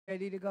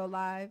Ready to go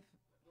live?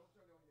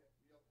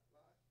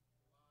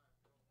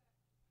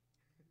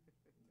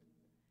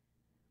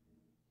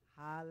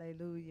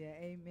 Hallelujah.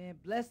 Amen.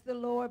 Bless the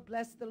Lord.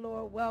 Bless the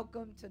Lord.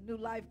 Welcome to New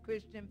Life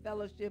Christian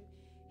Fellowship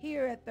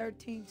here at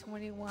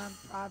 1321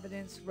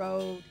 Providence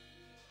Road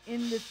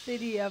in the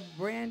city of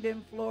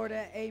Brandon,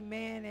 Florida.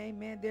 Amen.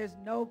 Amen. There's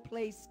no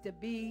place to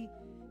be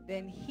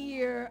than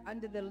here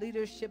under the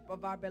leadership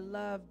of our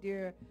beloved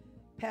dear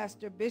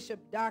Pastor Bishop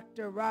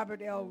Dr. Robert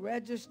L.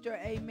 Register.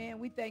 Amen.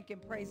 We thank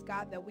and praise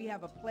God that we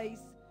have a place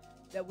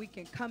that we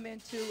can come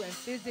into and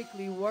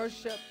physically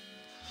worship,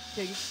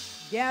 to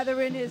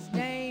gather in his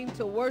name,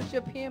 to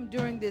worship him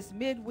during this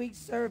midweek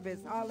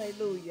service.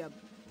 Hallelujah.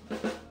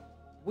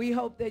 We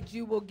hope that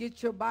you will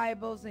get your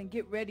Bibles and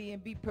get ready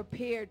and be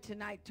prepared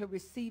tonight to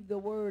receive the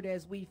word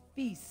as we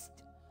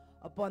feast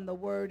upon the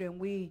word and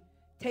we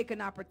take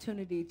an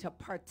opportunity to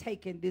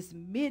partake in this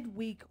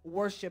midweek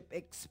worship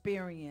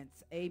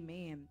experience.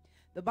 Amen.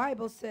 The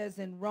Bible says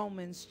in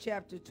Romans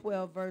chapter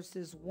 12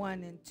 verses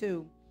 1 and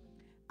 2,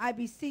 I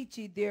beseech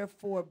ye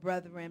therefore,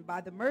 brethren,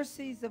 by the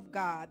mercies of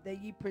God,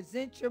 that ye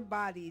present your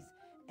bodies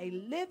a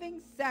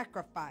living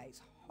sacrifice,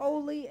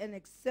 holy and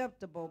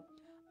acceptable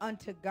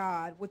unto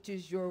God, which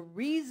is your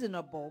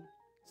reasonable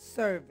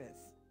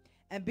service.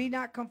 And be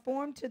not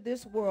conformed to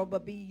this world,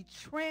 but be ye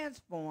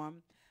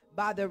transformed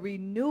by the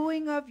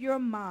renewing of your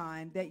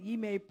mind, that ye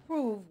may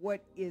prove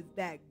what is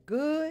that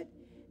good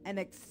and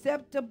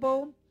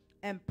acceptable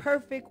and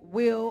perfect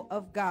will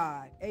of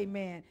God.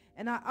 Amen.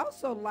 And I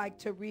also like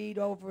to read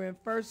over in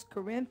 1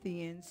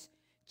 Corinthians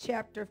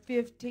chapter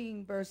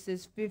 15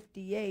 verses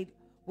 58,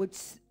 which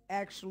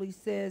actually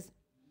says,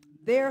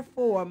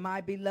 therefore, my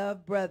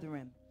beloved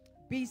brethren,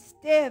 be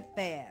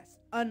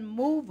steadfast,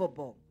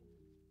 unmovable,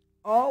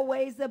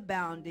 always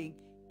abounding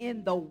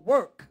in the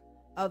work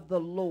of the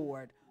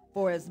Lord,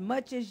 for as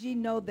much as ye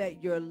know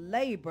that your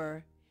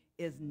labor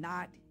is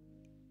not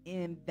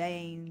in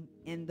vain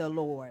in the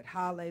Lord.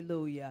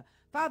 Hallelujah.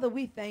 Father,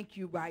 we thank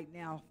you right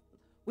now.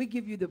 We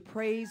give you the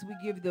praise. We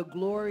give you the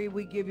glory.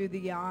 We give you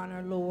the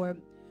honor,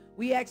 Lord.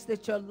 We ask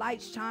that your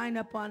light shine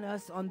upon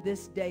us on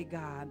this day,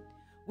 God.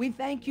 We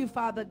thank you,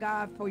 Father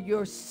God, for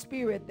your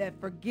spirit that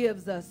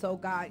forgives us, oh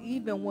God,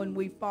 even when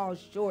we fall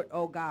short,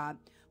 oh God.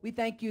 We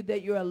thank you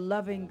that you're a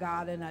loving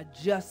God and a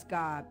just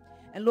God.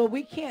 And Lord,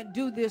 we can't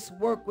do this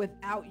work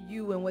without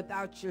you and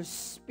without your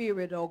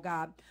spirit, oh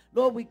God.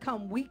 Lord, we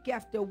come week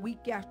after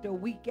week after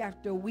week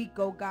after week,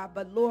 oh God.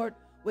 But Lord,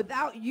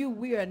 without you,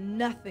 we are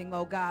nothing,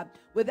 oh God.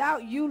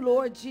 Without you,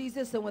 Lord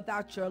Jesus, and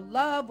without your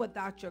love,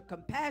 without your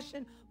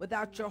compassion,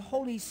 without your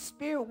Holy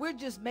Spirit, we're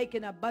just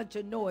making a bunch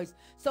of noise.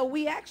 So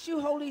we ask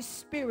you, Holy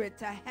Spirit,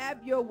 to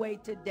have your way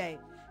today.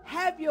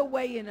 Have your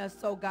way in us,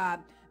 oh God.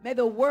 May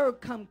the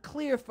word come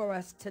clear for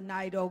us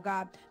tonight, oh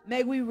God.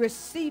 May we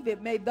receive it.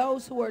 May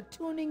those who are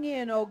tuning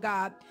in, oh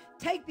God,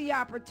 take the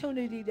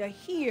opportunity to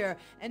hear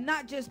and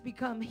not just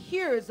become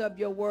hearers of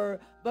your word,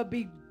 but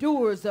be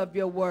doers of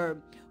your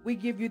word. We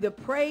give you the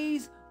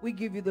praise, we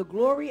give you the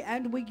glory,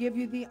 and we give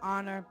you the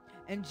honor.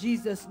 In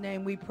Jesus'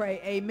 name we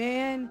pray.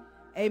 Amen,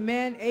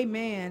 amen,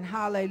 amen.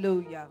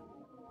 Hallelujah.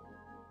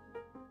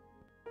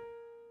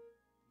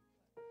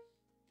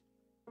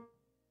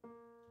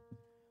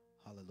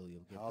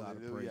 Give God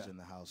a praise in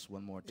the house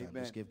one more time.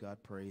 Amen. Just give God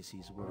praise.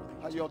 He's worthy.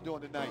 How y'all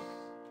doing tonight?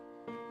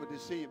 Good to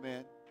see you,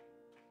 man.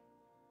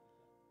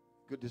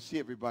 Good to see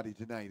everybody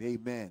tonight.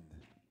 Amen.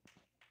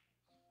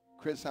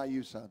 Chris, how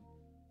you, son?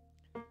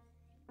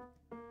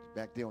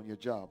 Back there on your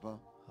job, huh?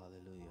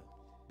 Hallelujah.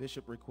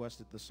 Bishop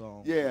requested the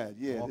song. Yeah.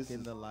 Walk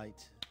in the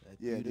light.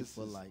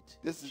 Beautiful light.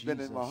 This has been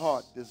in my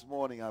heart this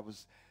morning.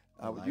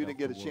 You didn't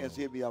get a chance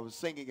to hear me. I was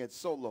singing it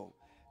solo.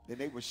 And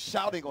they were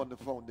shouting on the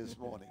phone this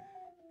morning.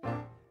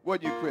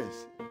 What you,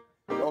 Chris?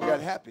 Y'all got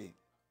happy.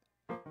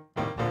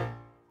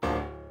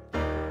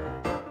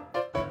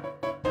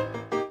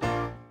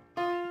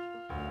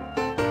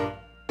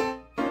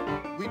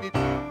 We need.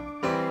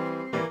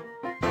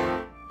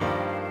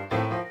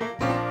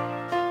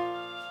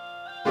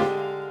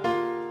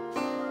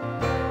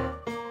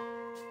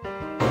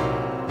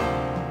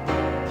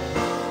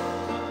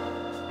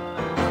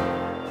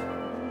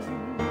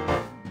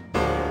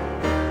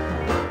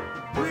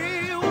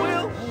 We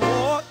will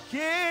walk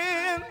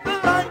in the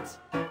light.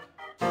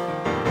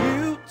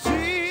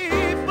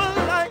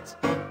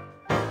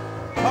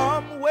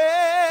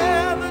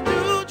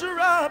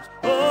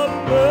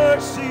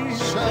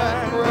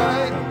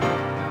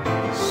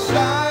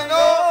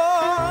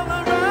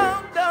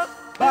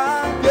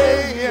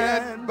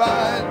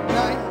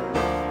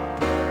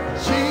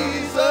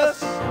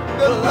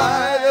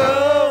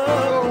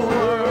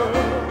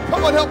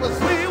 Help us.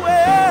 We will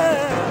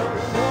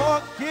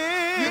walk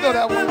in. You know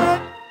that one.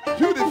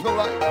 Beautiful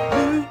light.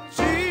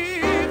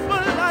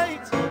 Beautiful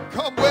light.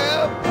 Come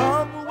where?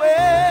 Come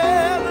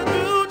where the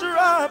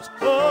dewdrops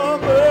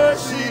of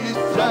mercy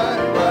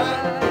shine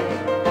bright.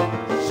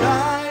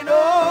 Shine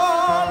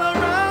all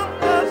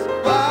around us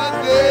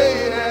by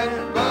day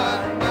and by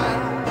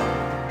night.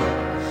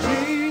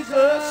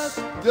 Jesus,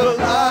 the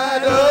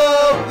light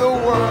of the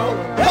world.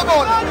 Come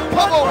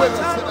on with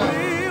us tonight.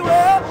 We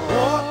will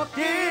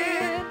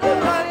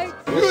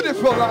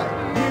light.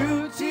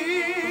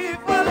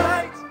 Beautiful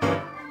light.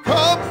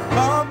 Come,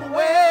 Come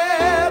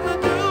where the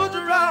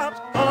dewdrops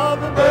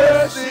of the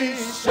mercy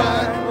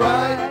shine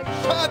bright.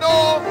 shine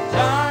on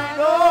Shine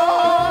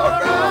all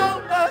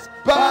around us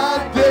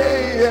by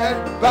day and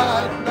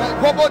by night.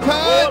 One more Oh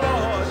time.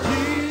 Lord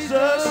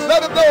Jesus.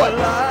 Let him know it.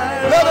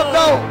 Let him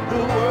know.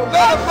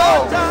 Let him know.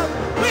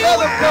 Let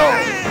him know.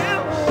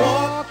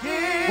 Walk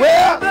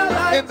Where? in the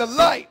In the light.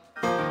 light.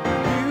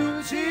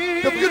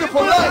 The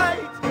beautiful light.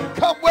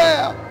 Come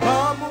where?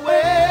 Come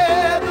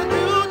where the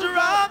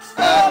dewdrops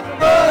And of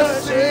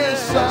mercy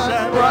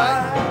shine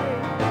bright.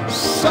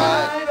 Shine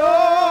Shine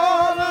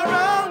all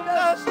around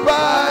us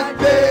by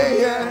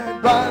day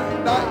and by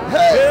night.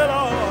 Hey! Dear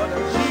Lord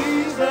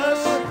Jesus,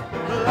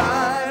 the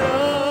light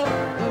of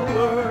the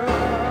world.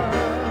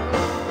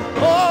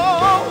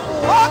 Oh,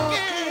 walk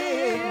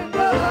in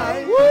the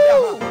light.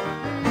 Woo!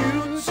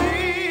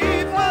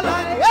 Beautiful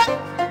light.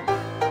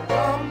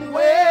 Come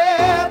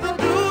where the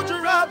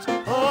dewdrops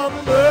of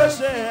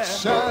mercy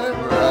Shine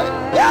bright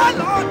Yeah,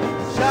 Lord.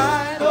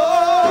 Shine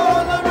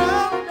all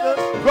around us.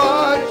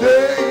 by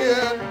day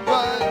and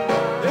by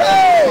night.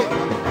 Hey!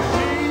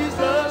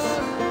 Jesus,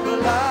 the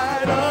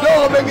light of No,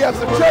 maybe have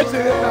some church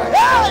in here tonight.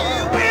 Hey,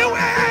 we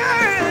will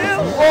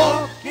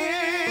Walk.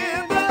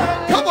 in the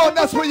Come on,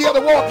 that's where you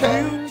gotta walk in.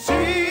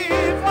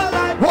 beautiful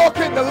light. Walk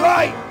in the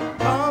light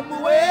Come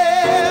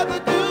where the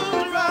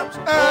dewdrops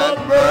and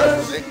of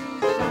mercy.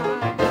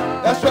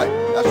 That's right,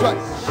 that's right.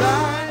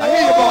 shine I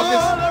hear you,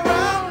 Marcus. all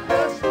around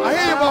us. I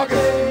hear you,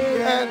 Marcus.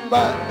 And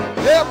by,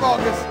 yeah,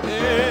 Marcus.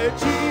 Yeah,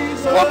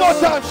 Jesus, One more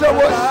time,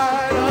 Sherwood.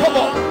 light of Come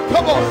on,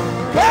 come on.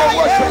 Come on,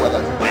 worship with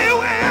us. We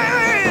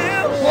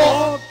will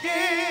walk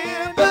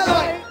in The the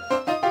light.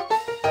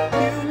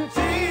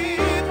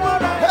 beautiful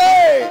light.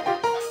 Hey!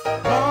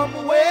 Come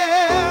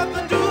where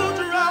the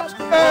dewdrops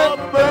And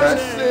of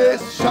mercy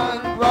mercy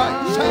shine bright.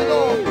 Shine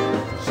on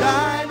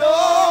shine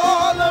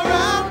all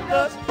around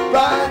us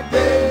by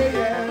day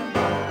and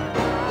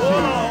Oh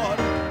Lord,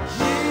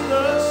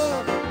 Jesus,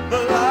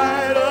 the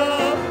light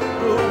of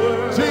the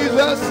world.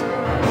 Jesus.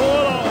 Oh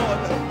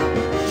Lord,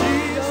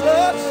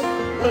 Jesus,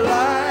 the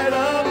light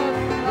of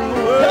the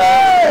world.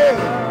 Hey!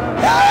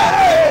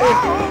 Hey! Oh,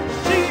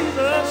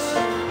 Jesus,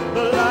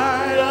 the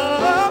light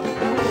of the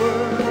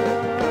world.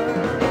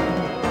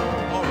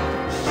 Oh,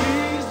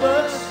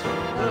 Jesus,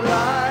 the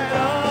light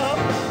of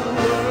the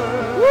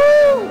world.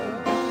 Woo!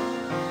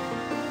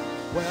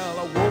 Well,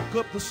 I woke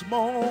up this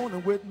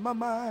morning with my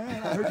mind.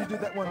 I heard you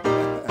did that one.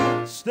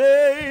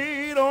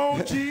 Stayed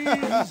on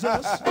Jesus.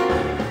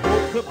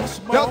 Woke up this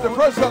morning. That was the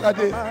first song I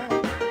did.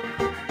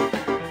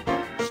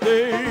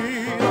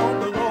 Stayed on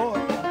the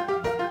Lord.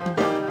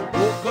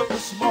 Woke up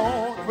this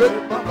morning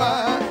With my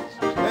mind.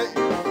 Hey.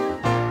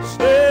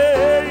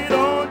 Stayed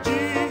on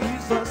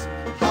Jesus.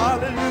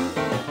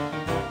 Hallelujah.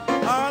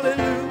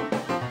 Hallelujah.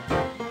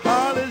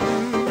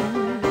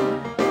 Hallelujah.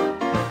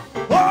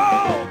 Oh,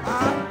 I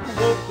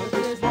woke up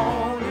this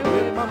morning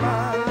with my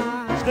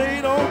mind.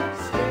 Stayed on.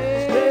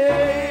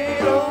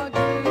 Stayed on.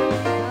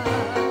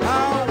 I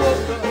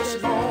woke up this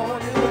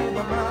morning with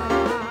my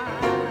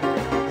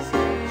mind.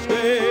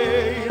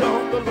 Stayed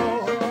on the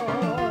Lord.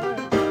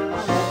 I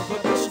woke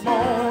up this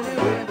morning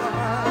with my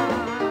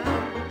mind.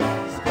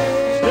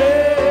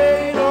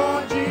 Stayed on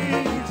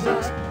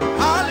Jesus.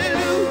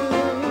 Hallelujah.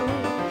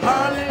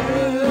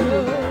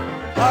 Hallelujah.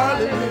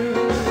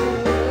 Hallelujah.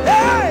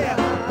 Hey!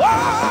 Whoa!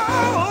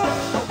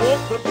 I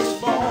woke up this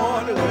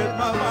morning with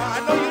my mind. I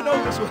know you know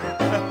this one.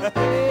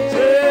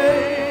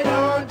 Stayed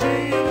on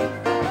Jesus.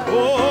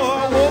 Oh,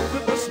 I woke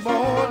up this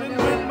morning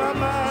with my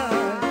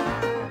mind.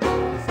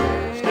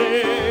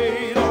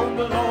 Stayed on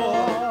the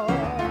Lord.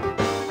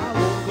 I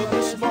woke up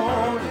this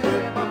morning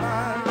with my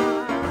mind.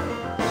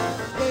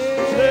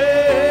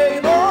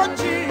 Stayed on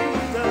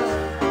Jesus.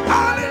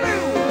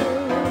 Hallelujah.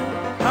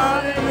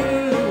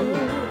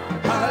 Hallelujah.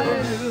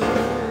 Hallelujah.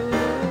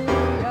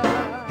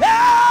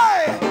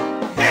 Hey!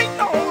 Ain't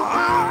no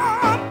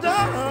harm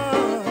done.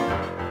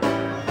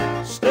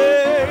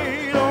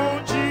 Stayed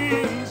on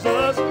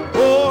Jesus.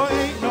 Oh,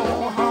 ain't no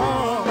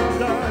harm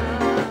done.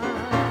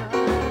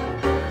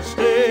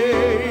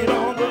 Stayed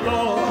on the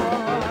Lord.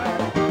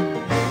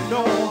 Ain't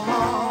no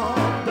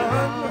harm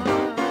done.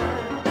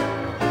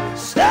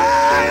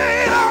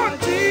 Stayed on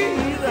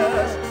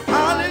Jesus.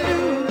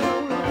 Hallelujah.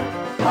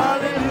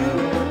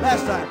 Hallelujah.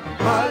 Last time.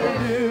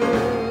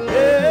 Hallelujah.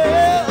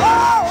 Yeah. Oh,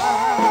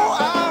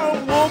 I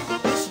woke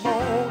up this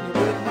morning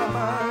with my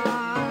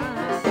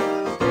mind.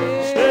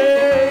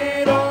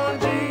 Stayed on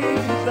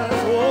Jesus.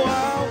 Oh, I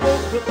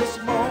woke up this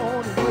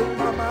morning with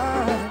my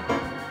mind.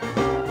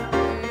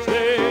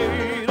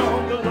 Stayed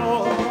on the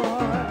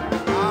Lord.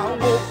 I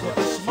woke up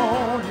this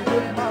morning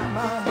with my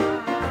mind.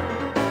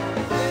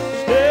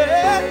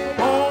 Stayed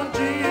on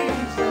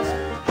Jesus.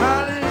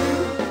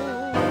 Hallelujah.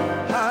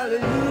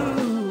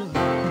 Hallelujah.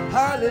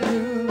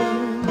 Hallelujah.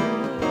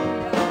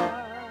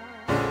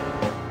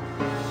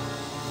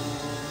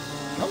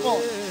 Come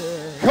on.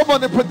 Come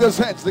on and put those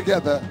hands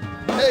together.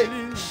 Hey,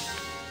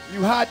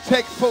 you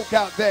high-tech folk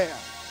out there.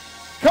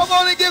 Come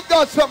on and give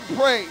God some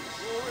praise.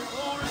 Glory,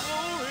 glory,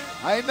 glory.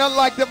 I ain't nothing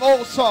like them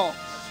old songs.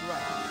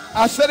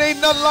 I said ain't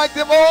nothing like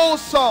them old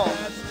songs.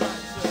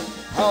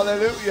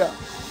 Hallelujah.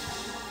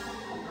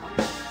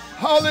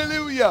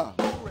 Hallelujah.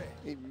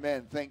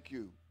 Amen. Thank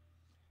you.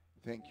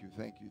 Thank you.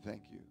 Thank you.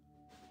 Thank you.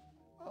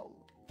 Oh,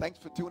 thanks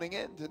for tuning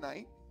in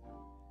tonight.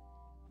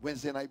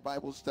 Wednesday night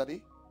Bible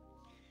study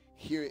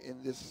here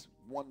in this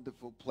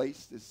wonderful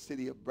place, this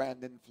city of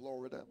Brandon,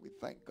 Florida. We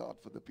thank God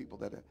for the people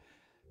that have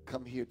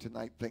come here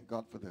tonight. Thank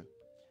God for the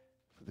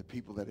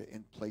people that are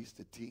in place,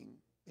 the team.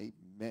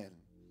 Amen.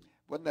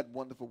 Wasn't that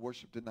wonderful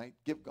worship tonight?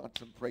 Give God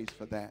some praise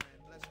for that.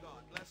 Bless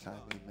God. Bless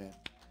God. Amen.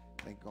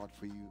 Thank God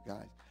for you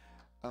guys.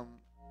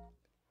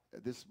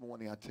 This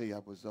morning, I tell you,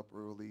 I was up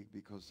early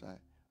because I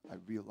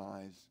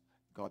realized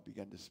God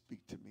began to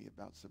speak to me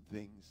about some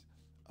things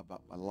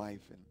about my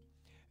life.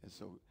 And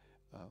so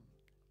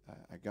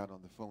I got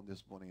on the phone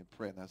this morning in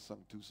prayer, and I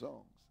sung 2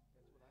 songs.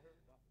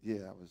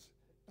 Yeah, I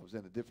was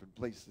in a different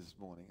place this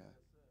morning. I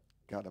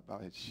got up,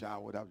 I had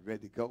showered, I was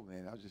ready to go,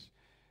 man.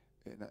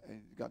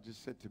 And God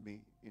just said to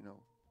me, you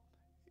know,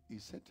 he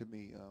said to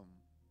me,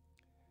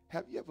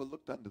 have you ever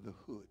looked under the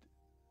hood?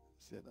 I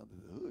said, under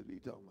the hood? What are you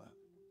talking about?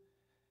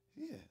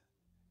 Yeah.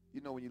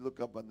 You know when you look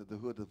up under the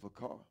hood of a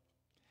car?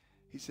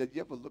 He said, you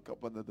ever look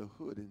up under the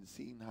hood and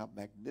seen how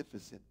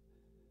magnificent,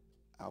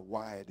 how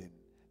wide and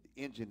the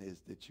engine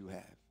is that you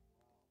have?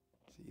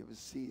 So you ever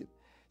see it?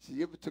 So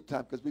you ever took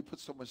time, because we put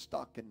so much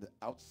stock in the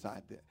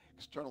outside, the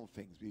external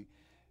things. We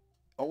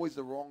always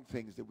the wrong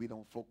things that we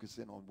don't focus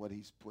in on what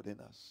he's put in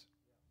us.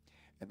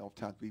 And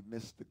oftentimes we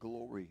miss the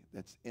glory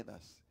that's in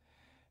us.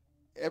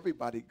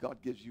 Everybody,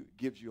 God gives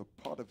you a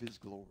part of his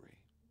glory.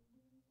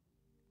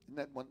 Isn't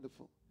that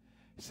wonderful?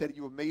 He said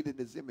you were made in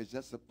his image.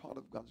 That's a part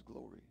of God's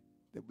glory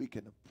that we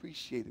can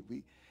appreciate it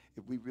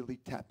if we really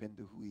tap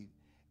into who he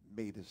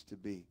made us to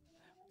be.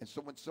 And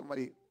so when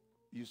somebody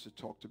used to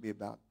talk to me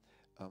about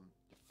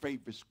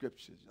favorite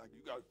scriptures, like,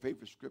 you got a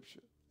favorite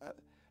scripture? I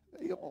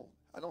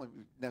don't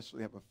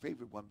necessarily have a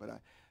favorite one,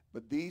 but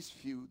these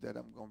few that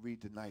I'm going to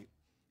read tonight,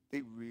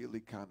 they really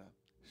kind of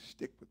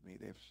stick with me.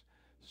 They've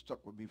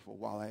stuck with me for a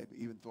while. I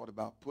even thought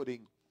about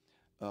putting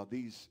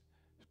these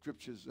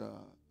scriptures,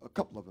 a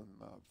couple of them,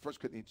 1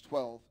 Corinthians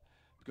 12,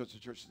 because the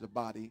church is a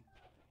body,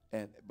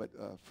 but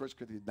 1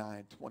 Corinthians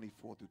 9,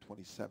 24 through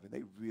 27,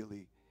 they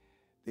really,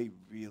 they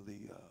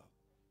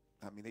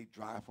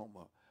drive home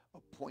a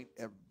point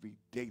every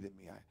day to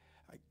me.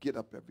 I get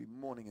up every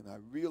morning and I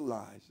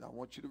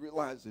want you to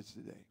realize this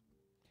today.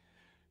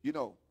 You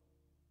know,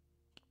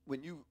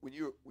 when you're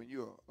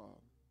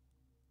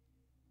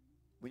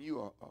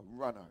a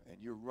runner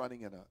and you're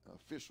running in an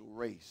official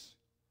race,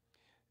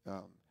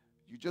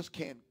 you just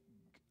can't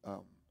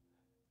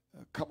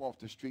come off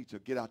the streets or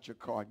get out your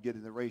car and get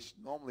in the race.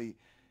 Normally,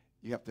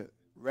 you have to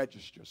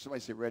register.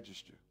 Somebody say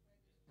register.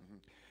 Mm-hmm.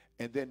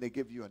 And then they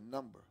give you a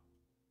number.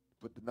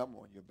 Put the number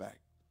on your back.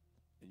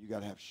 And you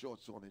got to have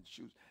shorts on and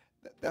shoes.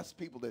 That's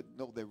people that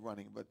know they're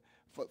running. But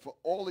for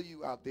all of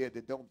you out there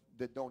that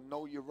don't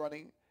know you're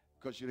running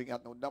because you ain't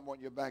got no number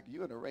on your back,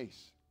 you're in a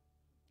race.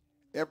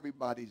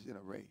 Everybody's in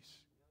a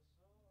race.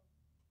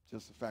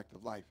 Just a fact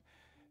of life.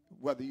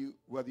 Whether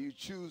you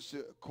choose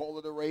to call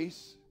it a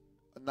race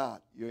or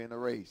not, you're in a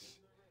race.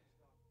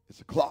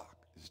 It's a clock.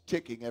 It's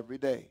ticking every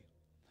day,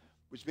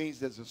 which means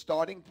there's a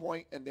starting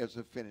point and there's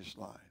a finish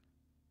line.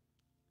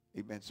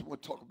 Amen. So we'll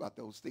talk about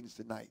those things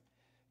tonight.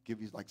 Give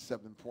you like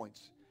 7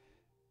 points.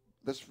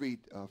 Let's read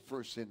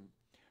first in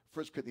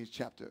 1 Corinthians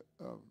chapter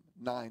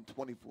 9,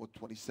 24,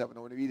 27. I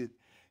want to read it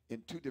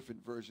in 2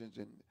 different versions,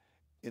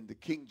 in the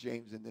King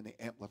James and then the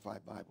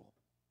Amplified Bible.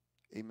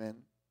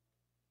 Amen.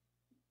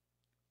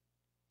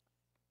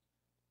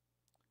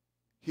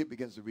 Here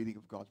begins the reading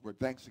of God's word.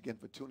 Thanks again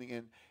for tuning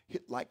in.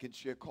 Hit like and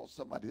share. Call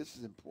somebody. This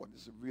is important.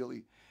 This is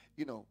really,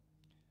 and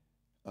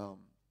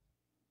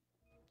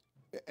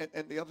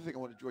the other thing I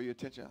want to draw your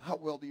attention, how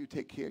well do you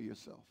take care of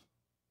yourself?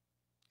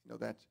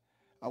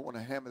 I want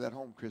to hammer that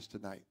home, Chris,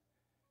 tonight.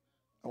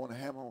 I want to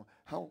hammer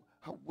home, how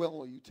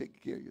well are you taking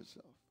care of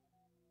yourself?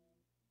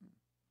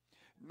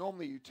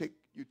 Normally you take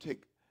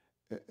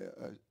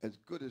as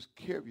good as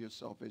care of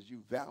yourself as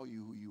you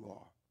value who you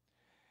are.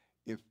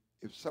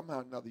 If somehow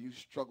or another you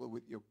struggle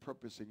with your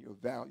purpose and your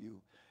value,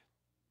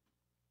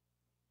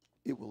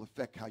 it will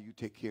affect how you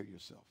take care of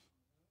yourself.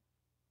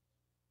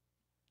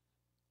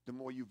 The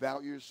more you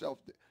value yourself,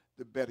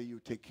 the better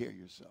you take care of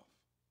yourself.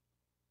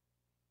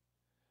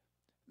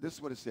 This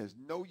is what it says.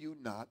 Know you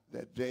not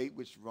that they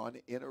which run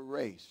in a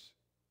race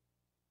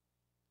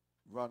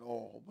run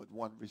all, but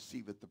one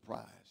receiveth the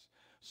prize.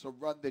 So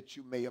run that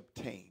you may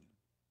obtain.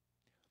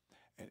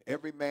 And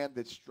every man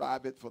that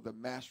striveth for the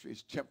mastery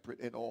is temperate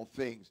in all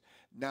things.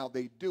 Now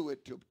they do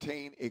it to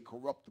obtain a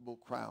corruptible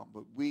crown,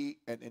 but we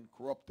an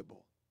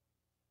incorruptible.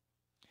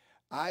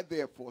 I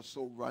therefore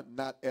so run,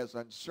 not as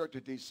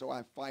uncertainty, so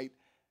fight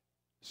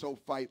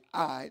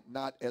I,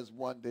 not as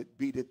one that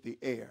beateth the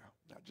air.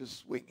 Now just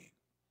swinging.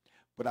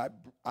 But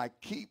I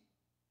keep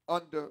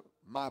under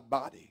my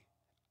body.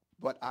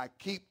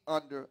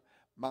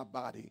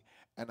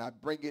 And I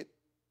bring it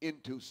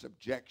into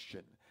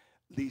subjection,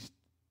 lest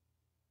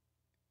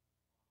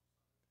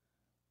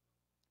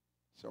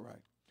It's all right.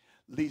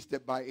 Least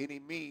that by any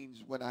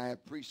means, when I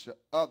have preached to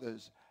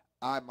others,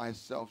 I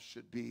myself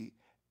should be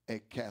a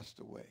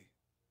castaway.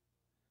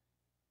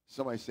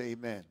 Somebody say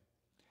amen.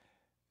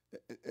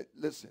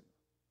 Listen,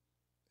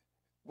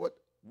 what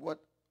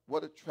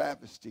a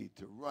travesty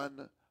to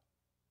run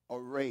a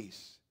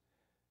race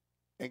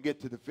and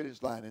get to the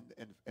finish line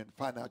and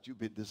find out you've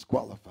been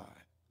disqualified.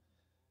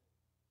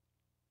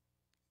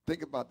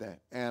 Think about that.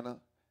 Anna,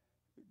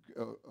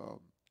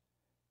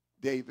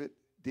 David,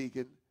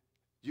 Deacon,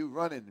 you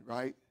running,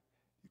 right?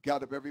 You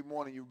got up every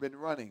morning, you've been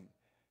running.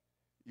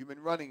 You've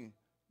been running,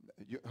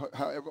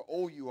 however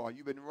old you are,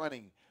 you've been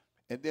running.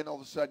 And then all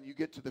of a sudden you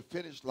get to the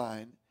finish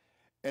line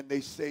and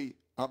they say,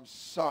 I'm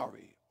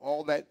sorry.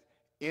 All that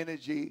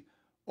energy,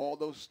 all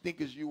those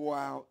sneakers you wore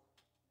out.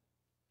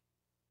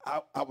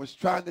 I was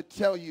trying to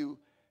tell you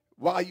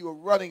while you were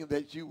running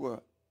that you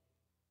were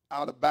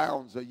out of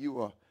bounds or you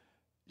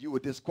were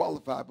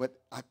disqualified, but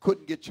I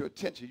couldn't get your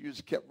attention. You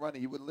just kept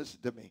running. You wouldn't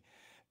listen to me.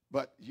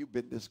 But you've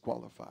been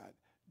disqualified.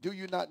 Do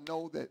you not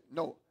know that?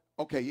 No.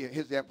 Okay,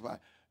 here's the Amplified.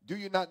 Do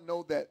you not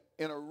know that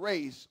in a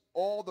race,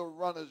 all the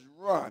runners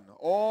run?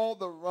 All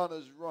the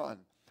runners run.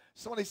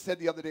 Somebody said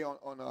the other day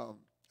on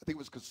I think it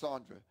was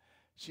Cassandra.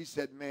 She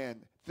said,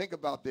 man, think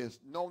about this.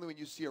 Normally when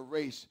you see a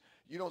race,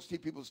 you don't see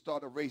people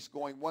start a race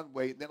going one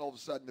way, and then all of a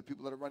sudden the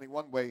people that are running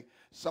one way,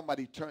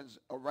 somebody turns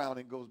around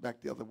and goes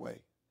back the other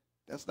way.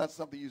 That's not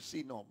something you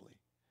see normally.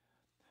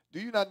 Do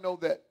you not know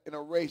that in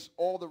a race,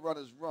 all the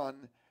runners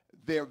run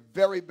their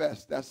very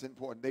best? That's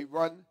important. They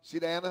run, see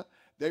Anna?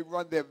 They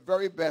run their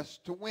very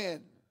best to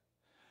win.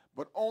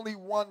 But only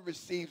one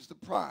receives the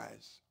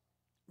prize.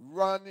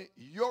 Run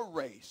your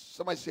race.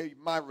 Somebody say,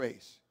 my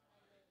race.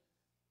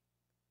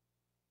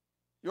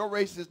 Your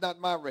race is not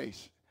my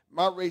race.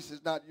 My race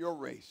is not your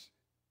race.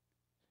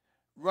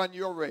 Run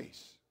your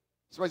race.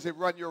 Somebody say,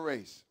 run your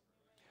race.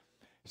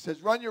 It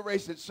says, run your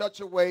race in such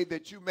a way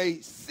that you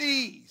may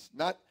seize,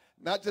 not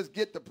just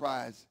get the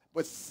prize,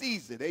 but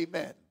seize it.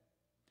 Amen.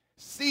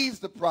 Seize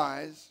the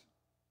prize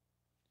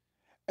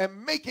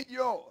and make it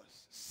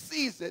yours.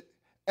 Seize it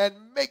and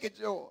make it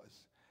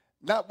yours.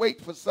 Not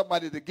wait for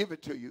somebody to give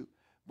it to you,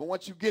 but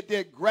once you get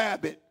there,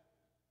 grab it,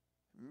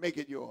 make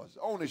it yours.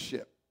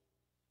 Ownership.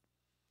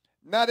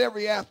 Not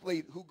every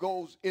athlete who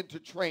goes into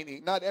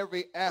training, not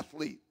every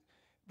athlete,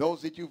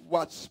 those that you've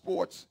watched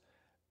sports,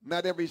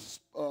 not every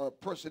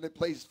person that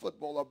plays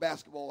football or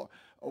basketball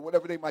or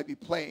whatever they might be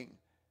playing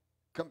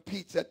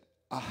competes at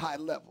a high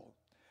level.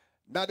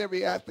 Not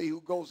every athlete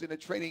who goes into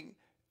training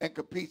and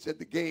competes at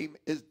the game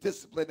is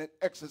disciplined and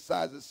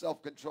exercises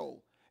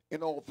self-control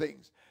in all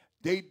things.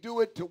 They do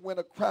it to win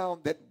a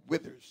crown that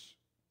withers.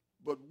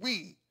 But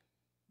we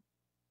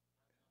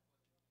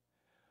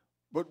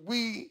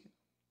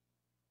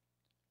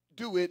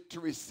do it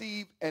to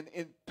receive an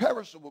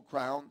imperishable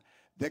crown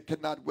that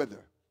cannot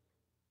wither.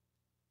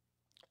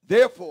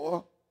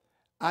 Therefore,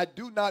 I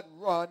do not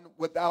run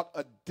without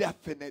a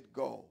definite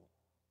goal.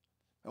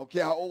 I don't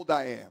care how old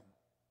I am.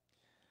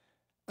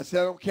 I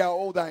said, I don't care how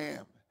old I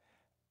am.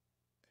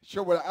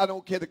 Sure, I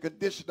don't care the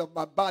condition of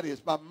my body.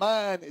 If my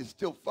mind is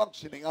still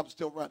functioning, I'm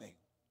still running.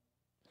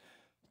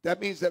 That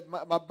means that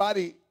my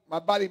body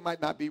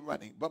might not be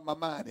running, but my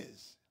mind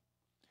is.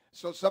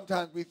 So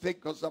sometimes we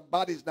think because our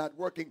body's not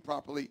working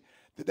properly,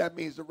 that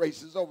means the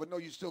race is over. No,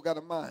 you still got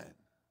a mind.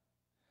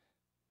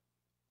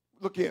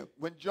 Look here.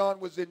 When John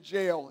was in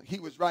jail, he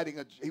was writing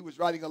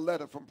a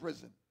letter from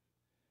prison.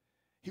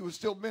 He was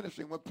still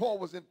ministering. When Paul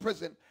was in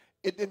prison,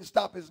 it didn't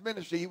stop his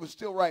ministry. He was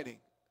still writing.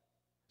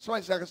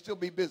 Somebody said, I can still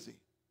be busy.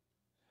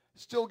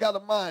 Still got a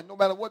mind. No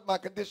matter what my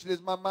condition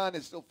is, my mind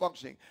is still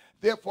functioning.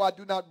 Therefore, I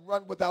do not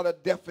run without a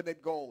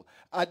definite goal.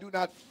 I do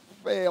not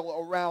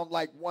flail around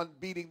like one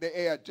beating the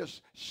air,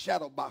 just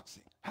shadow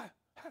boxing.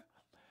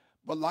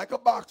 But like a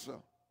boxer,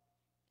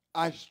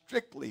 I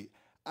strictly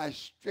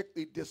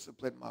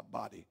discipline my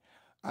body.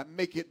 I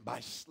make it my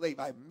slave.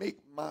 I make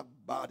my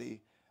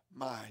body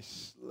my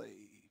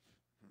slave.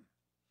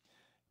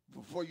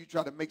 Before you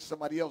try to make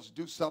somebody else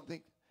do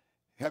something,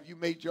 have you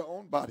made your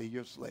own body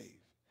your slave?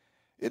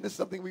 Isn't it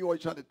something we always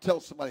try to tell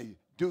somebody,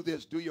 do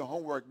this, do your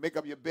homework, make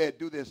up your bed,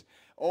 do this.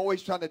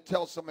 Always trying to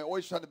tell somebody,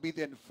 always trying to be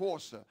the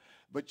enforcer.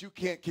 But you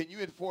can't. Can you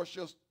enforce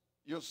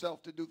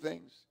yourself to do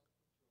things?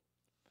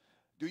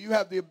 Do you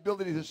have the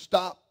ability to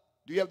stop?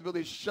 Do you have the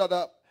ability to shut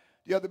up?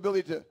 Do you have the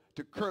ability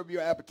to curb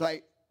your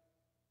appetite?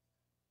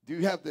 Do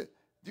you have the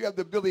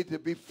ability to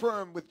be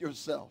firm with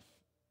yourself?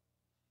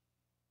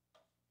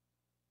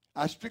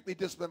 I strictly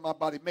discipline my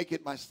body, make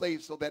it my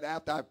slave, so that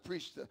after I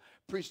preach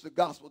the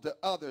gospel to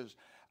others,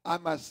 I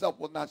myself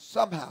will not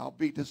somehow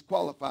be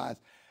disqualified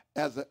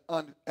as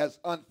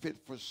unfit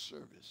for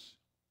service.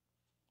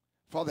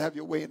 Father, have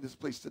your way in this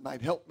place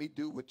tonight. Help me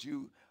do what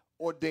you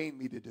ordained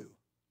me to do.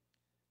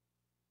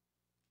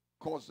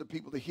 Cause the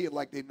people to hear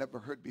like they never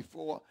heard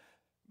before.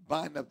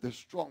 Bind up the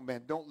strong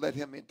man. Don't let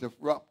him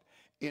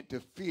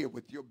interfere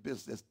with your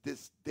business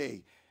this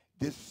day,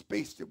 this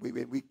space that we're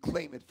in. We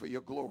claim it for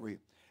your glory,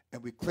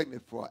 and we claim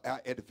it for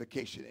our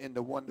edification. In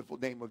the wonderful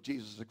name of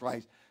Jesus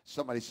Christ,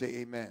 somebody say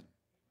amen.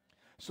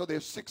 So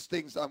there's 6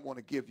 things I want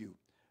to give you.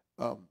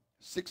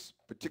 6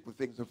 particular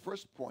things. The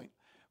first point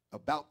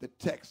about the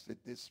text that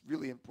is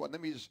really important.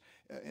 Let me just,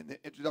 in the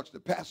introduction to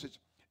the passage,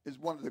 is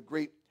one of the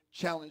great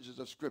challenges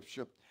of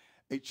Scripture,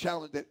 a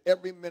challenge that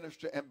every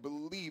minister and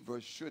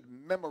believer should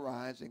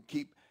memorize and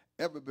keep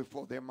ever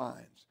before their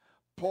minds.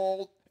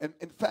 Paul, and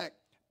in fact,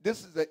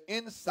 this is an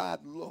inside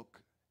look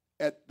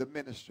at the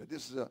minister.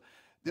 This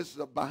is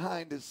a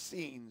behind the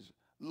scenes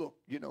look,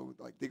 you know,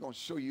 like they're going to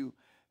show you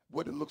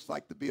what it looks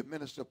like to be a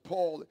minister.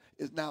 Paul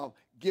is now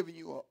giving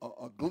you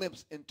a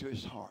glimpse into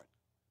his heart.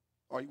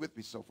 Are you with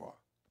me so far?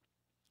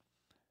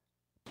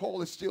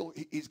 Paul is still,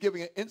 he's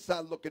giving an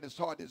inside look in his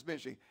heart in his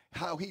ministry,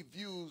 how he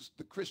views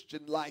the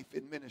Christian life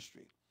in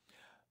ministry.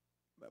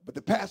 But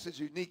the passage is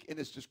unique in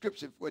its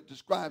description, where it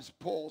describes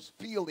Paul's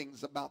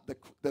feelings about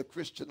the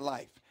Christian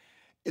life.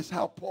 It's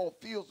how Paul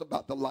feels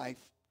about the life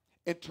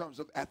in terms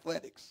of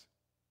athletics.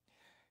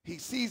 He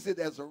sees it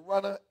as a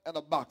runner and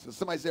a boxer.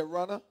 Somebody say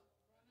runner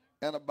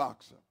and a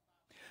boxer.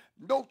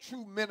 No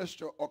true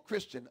minister or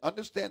Christian,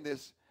 understand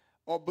this,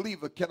 or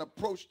believer can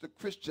approach the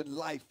Christian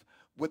life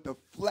with a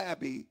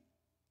flabby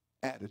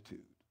attitude.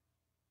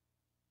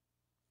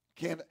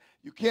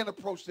 You can't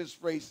approach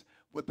this race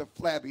with a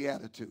flabby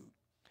attitude.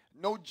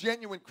 No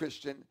genuine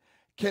Christian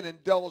can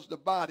indulge the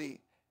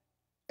body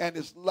and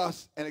its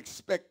lust and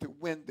expect to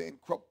win the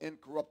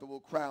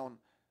incorruptible crown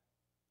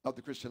of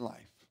the Christian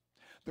life.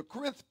 The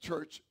Corinth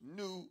church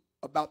knew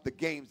about the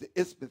games, the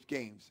Isthmus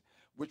games,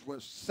 which were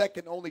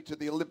second only to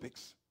the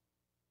Olympics.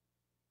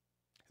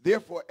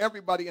 Therefore,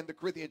 everybody in the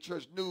Corinthian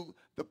church knew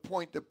the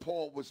point that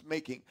Paul was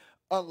making,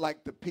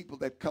 unlike the people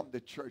that come to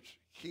church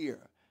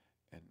here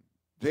and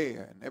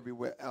there and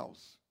everywhere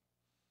else.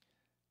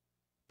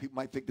 People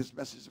might think this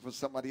message is for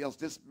somebody else.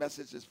 This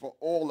message is for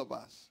all of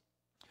us.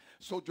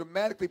 So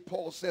dramatically,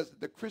 Paul says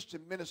that the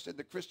Christian minister and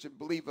the Christian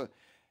believer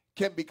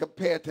can be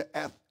compared to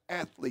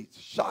athletes.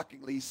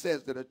 Shockingly, he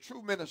says that a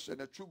true minister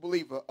and a true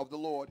believer of the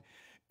Lord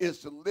is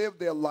to live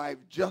their life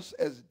just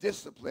as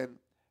disciplined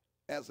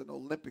as an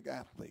Olympic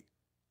athlete.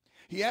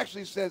 He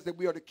actually says that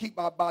we are to keep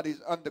our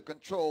bodies under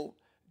control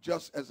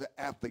just as an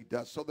athlete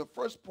does. So the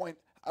first point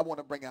I want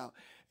to bring out,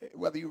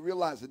 whether you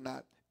realize it or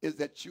not, is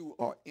that you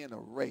are in a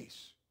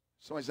race.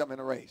 Somebody say, I'm in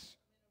a race.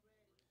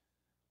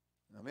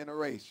 I'm in a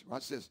race.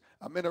 Watch this.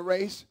 I'm in a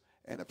race,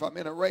 and if I'm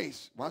in a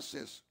race, watch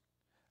this.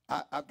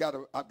 I've got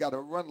to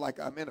run like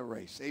I'm in a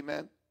race.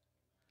 Amen.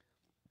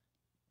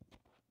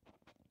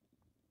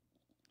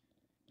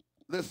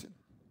 Listen.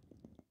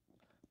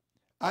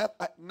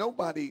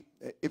 Nobody,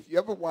 if you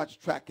ever watch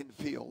track and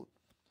field,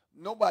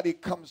 nobody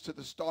comes to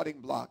the starting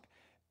block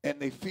and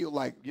they feel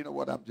like, you know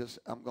what, I'm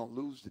going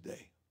to lose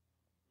today.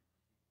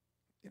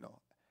 You know,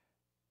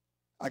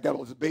 I got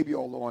all this baby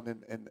oil on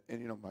and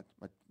you know, my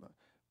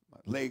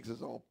legs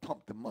is all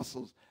pumped, the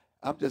muscles.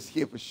 I'm just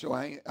here for show.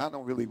 I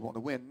don't really want to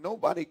win.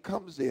 Nobody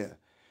comes there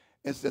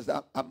and says,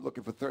 I'm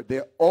looking for third.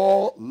 They're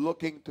all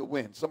looking to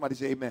win. Somebody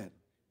say amen.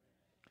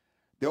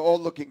 They're all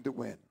looking to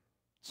win.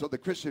 So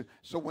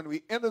when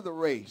we enter the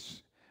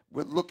race,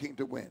 we're looking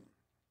to win.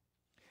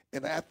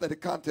 In an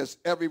athletic contest,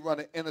 every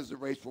runner enters the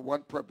race for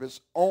one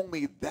purpose.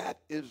 Only that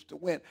is to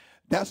win.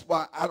 That's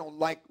why I don't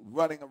like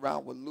running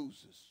around with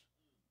losers.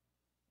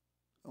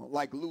 I don't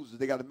like losers.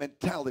 They got a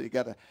mentality.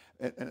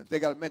 And if they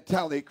got a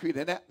mentality, they create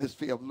an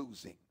atmosphere of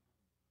losing.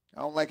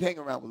 I don't like hanging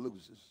around with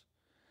losers.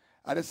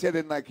 I didn't say I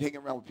didn't like hanging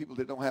around with people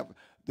that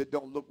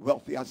don't look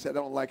wealthy. I said I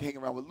don't like hanging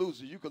around with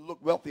losers. You can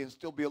look wealthy and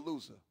still be a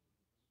loser.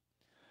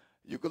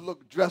 You can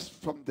look dressed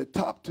from the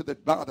top to the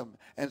bottom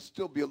and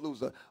still be a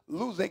loser.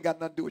 Loser ain't got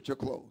nothing to do with your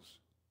clothes.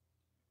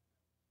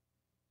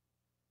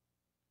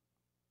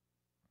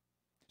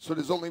 So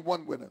there's only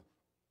one winner.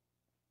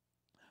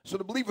 So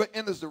the believer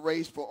enters the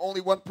race for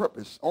only one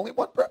purpose. Only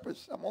one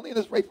purpose. I'm only in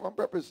this race for one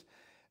purpose.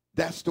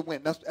 That's to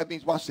win. That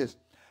means, watch this.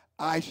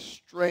 I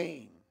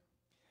strain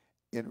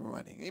in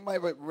running. Anybody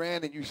ever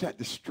ran and you had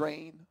to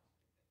strain?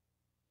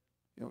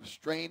 You know,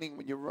 straining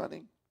when you're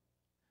running.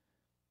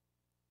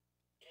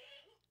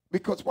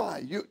 Because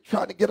why? You're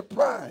trying to get a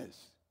prize.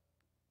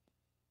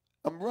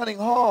 I'm running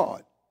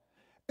hard.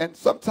 And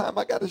sometimes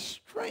I got to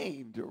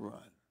strain to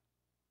run.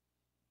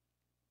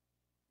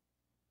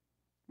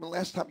 When the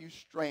last time you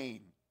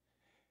strained,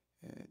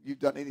 you've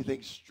done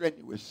anything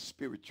strenuous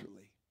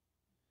spiritually?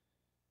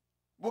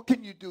 What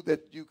can you do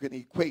that you can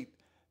equate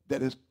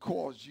that has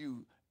caused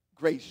you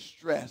great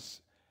stress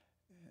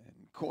and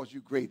caused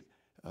you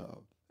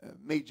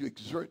made you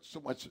exert so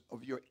much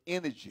of your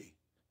energy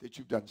that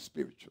you've done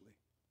spiritually?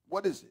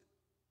 What is it?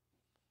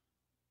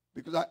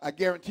 Because I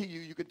guarantee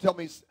you can tell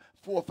me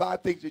 4 or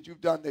 5 things that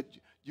you've done that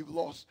you've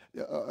lost.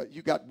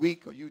 You got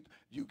weak, or you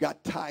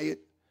got tired.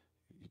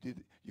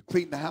 You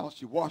cleaned the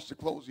house, you washed the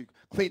clothes, you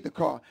cleaned the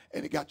car,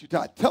 and it got you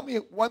tired. Tell me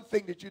one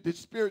thing that you did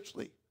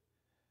spiritually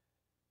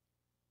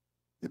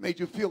that made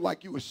you feel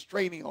like you were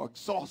straining or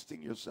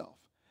exhausting yourself.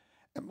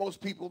 And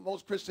most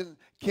Christians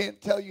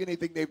can't tell you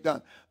anything they've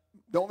done.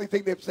 The only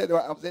thing they've said,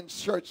 I was in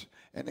church,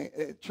 and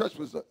church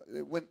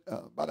went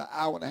about an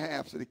hour and a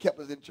half, so they kept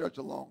us in church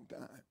a long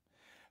time.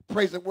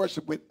 Praise and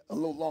worship went a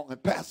little long,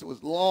 and pastor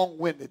was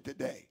long-winded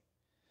today.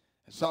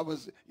 So I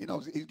was, you know,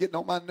 he's getting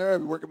on my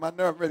nerve, working my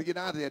nerve, ready to get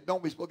out of there.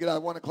 Don't be supposed to get out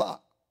at 1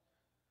 o'clock.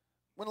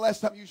 When the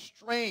last time you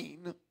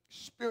strain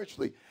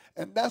spiritually?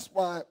 And that's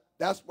why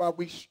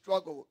we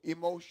struggle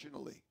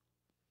emotionally.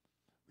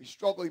 We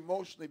struggle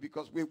emotionally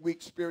because we're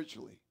weak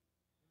spiritually.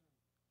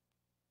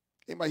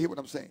 Anybody hear what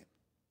I'm saying?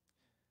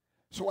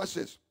 So watch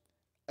this.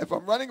 If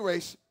I'm running a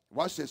race,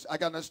 watch this. I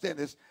got to understand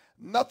this.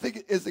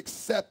 Nothing is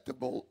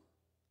acceptable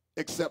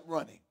except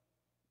running.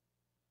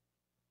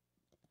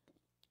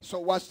 So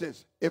watch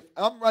this. If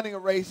I'm running a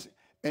race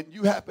and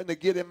you happen to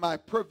get in my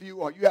purview,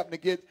 or you happen to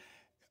get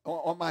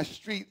on my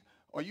street,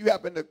 or you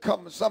happen to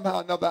come somehow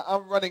or another,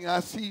 I'm running and I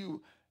see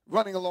you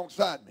running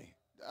alongside me.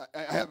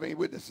 I have any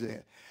witnesses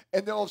here.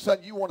 And then all of a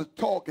sudden you want to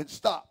talk and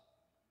stop.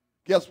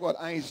 Guess what?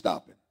 I ain't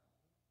stopping.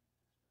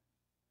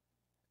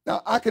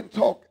 Now, I can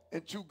talk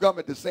and chew gum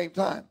at the same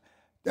time.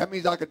 That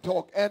means I can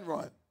talk and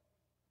run.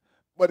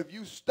 But if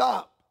you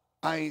stop,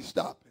 I ain't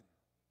stopping.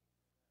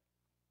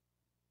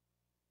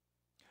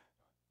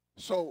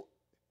 So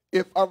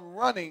if I'm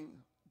running,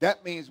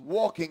 that means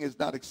walking is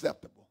not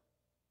acceptable.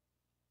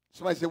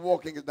 Somebody say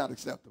walking is not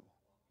acceptable.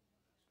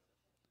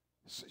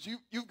 So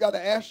you've got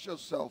to ask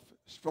yourself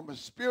from a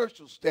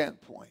spiritual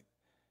standpoint,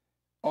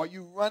 are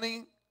you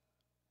running?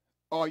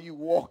 Are you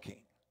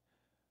walking?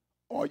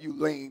 Or are you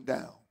laying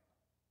down?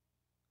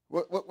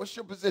 What's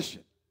your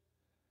position?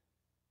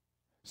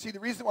 See, the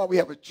reason why we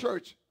have a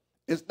church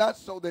is not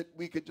so that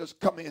we could just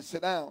come in and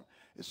sit down.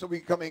 It's so we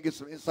can come in and get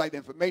some inside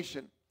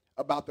information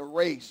about the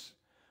race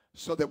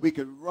so that we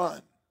can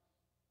run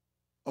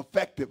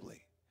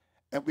effectively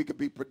and we can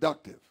be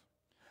productive.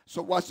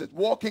 So watch this.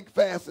 Walking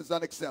fast is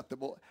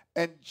unacceptable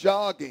and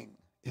jogging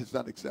is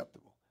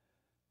unacceptable.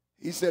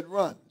 He said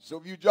run. So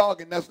if you're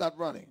jogging, that's not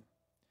running.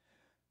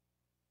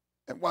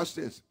 And watch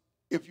this.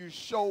 If you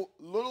show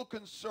little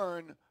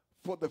concern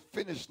for the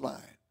finish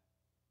line.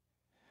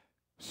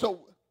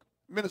 So,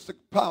 Minister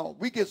Powell,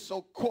 we get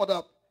so caught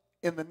up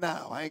in the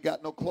now. I ain't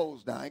got no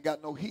clothes now. I ain't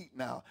got no heat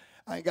now.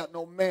 I ain't got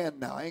no man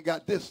now. I ain't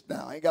got this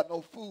now. I ain't got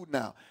no food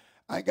now.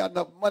 I ain't got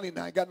enough money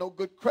now. I ain't got no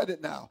good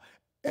credit now.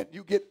 And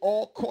you get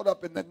all caught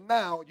up in the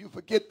now. You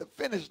forget the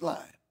finish line.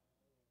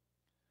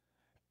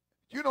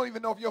 You don't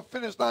even know if your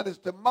finish line is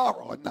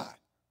tomorrow or not.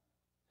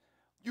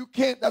 You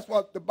can't. That's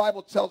why the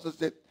Bible tells us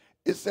that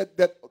it said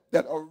that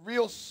a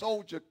real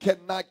soldier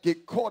cannot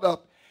get caught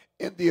up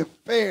in the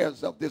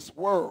affairs of this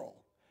world.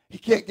 He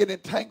can't get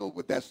entangled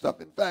with that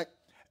stuff. In fact,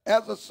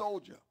 as a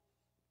soldier,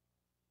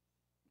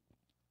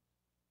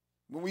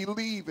 when we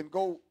leave and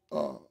go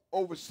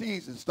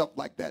overseas and stuff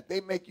like that,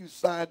 they make you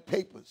sign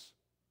papers.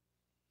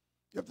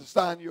 You have to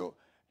sign your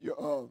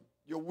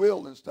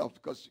will and stuff,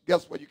 because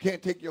guess what? You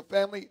can't take your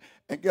family,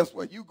 and guess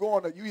what? You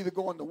either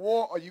going to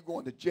war or you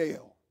going to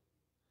jail.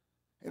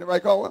 Ain't it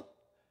right, Caldwell?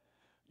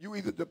 You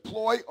either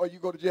deploy or you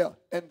go to jail,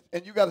 and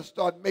you got to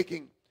start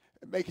making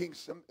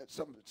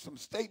some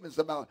statements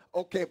about,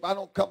 okay, if I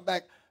don't come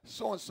back,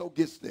 so and so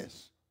gets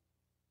this.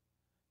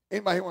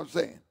 Anybody hear what I'm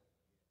saying?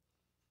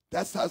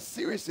 That's how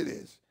serious it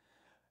is.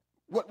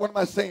 What am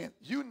I saying?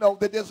 You know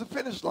that there's a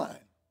finish line.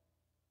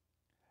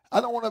 I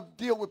don't want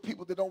to deal with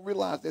people that don't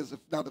realize there's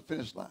not a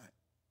finish line.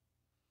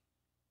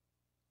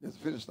 There's a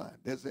finish line.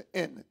 There's an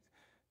end.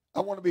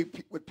 I want to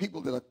be with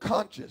people that are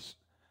conscious.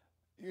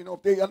 You know,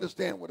 if they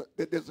understand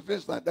that there's a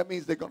finish line, that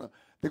means they're gonna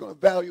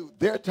value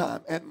their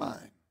time and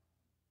mine.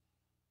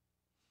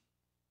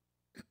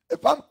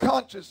 If I'm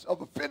conscious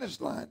of a finish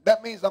line,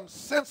 that means I'm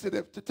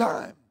sensitive to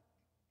time.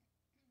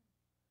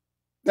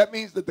 That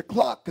means that the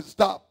clock can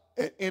stop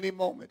at any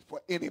moment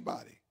for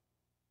anybody.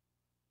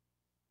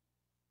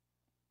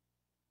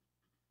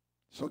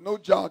 So no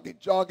jogging.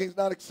 Jogging is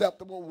not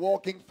acceptable.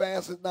 Walking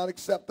fast is not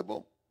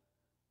acceptable.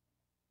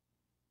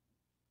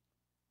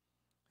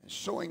 And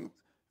showing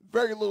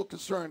very little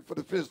concern for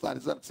the finish line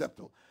is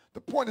unacceptable.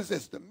 The point is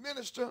this: the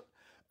minister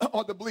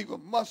or the believer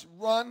must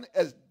run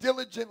as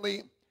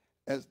diligently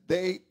as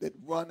they that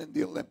run in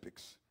the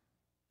Olympics.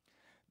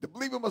 The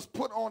believer must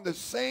put on the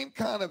same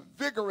kind of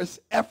vigorous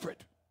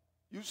effort.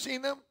 You've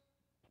seen them?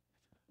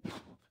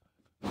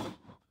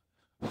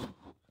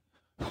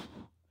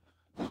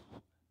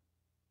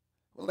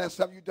 Well, last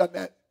time you done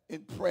that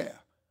in prayer,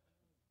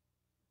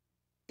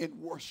 in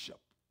worship?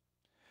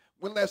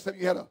 When last time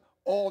you had an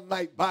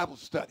all-night Bible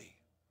study?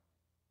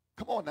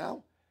 Come on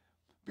now.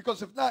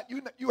 Because if not,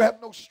 you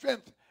have no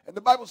strength. And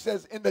the Bible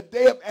says in the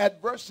day of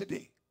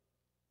adversity,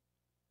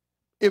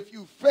 if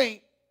you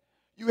faint,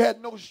 you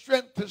had no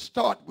strength to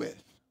start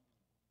with.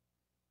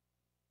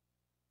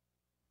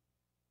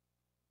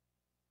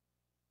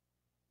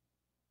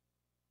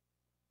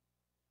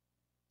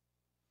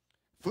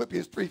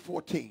 Philippians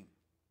 3:14.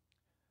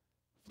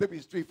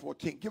 Philippians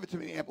 3:14. Give it to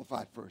me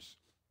amplified first.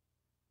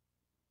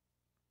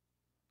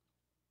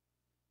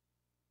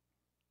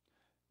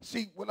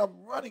 See, when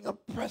I'm running, I'm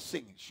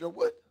pressing.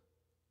 Sherwood.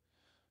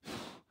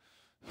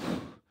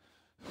 I'm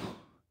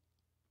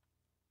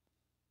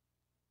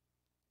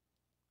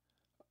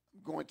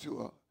going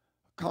to a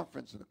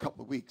conference in a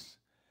couple of weeks.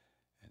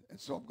 And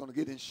so I'm going to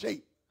get in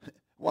shape.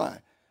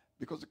 Why?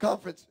 Because the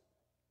conference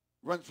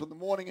runs from the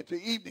morning into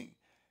the evening.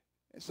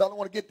 And so I don't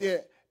want to get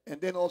there, and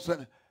then all of a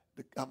sudden,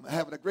 I'm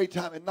having a great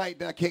time at night,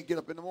 then I can't get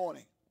up in the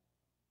morning.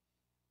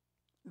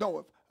 No,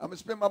 if I'm going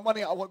to spend my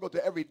money, I want to go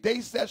to every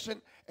day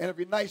session and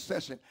every night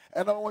session.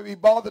 And I don't want to be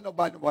bothered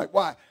nobody.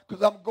 Why?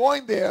 Because I'm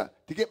going there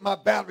to get my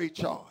battery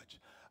charged.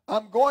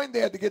 I'm going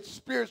there to get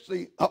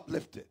spiritually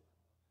uplifted.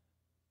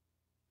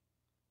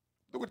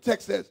 Look what the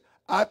text says.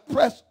 I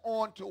press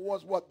on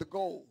towards what? The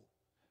goal.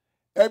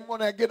 Every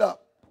morning I get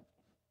up.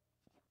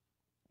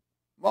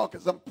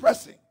 Marcus, I'm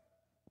pressing.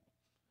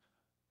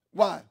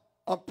 Why?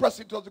 I'm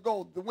pressing towards the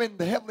goal to win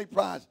the heavenly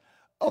prize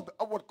of the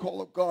upward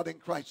call of God in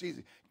Christ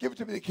Jesus. Give it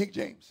to me, the King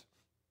James.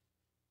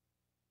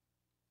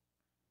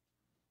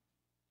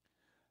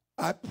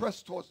 I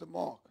press towards the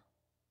mark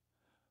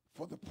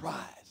for the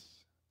prize.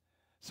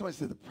 Somebody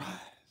said the prize.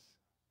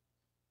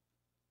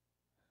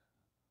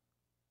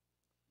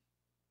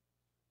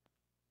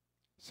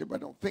 See,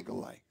 everybody don't think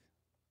alike.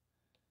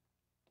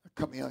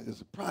 Coming out,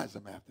 there's a prize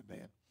I'm after,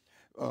 man.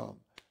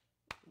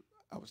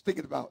 I was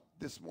thinking about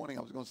this morning,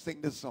 I was going to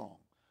sing this song.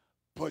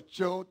 Put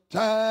your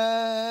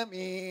time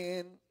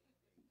in.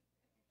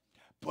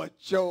 Put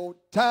your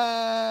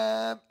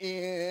time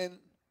in.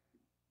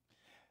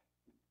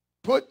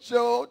 Put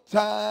your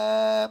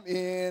time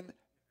in.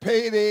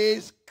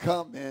 Payday's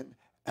coming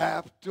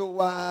after a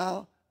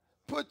while.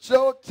 Put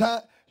your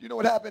time. You know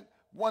what happened?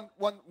 One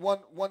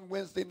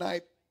Wednesday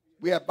night,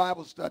 we had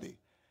Bible study.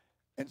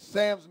 And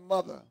Sam's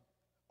mother,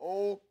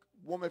 old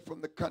woman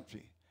from the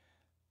country,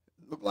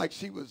 looked like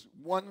she was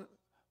one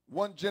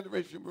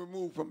generation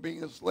removed from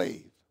being a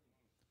slave.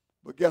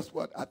 But guess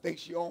what? I think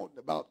she owned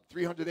about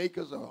 300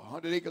 acres or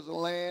 100 acres of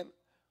land.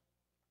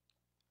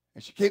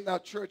 And she came to our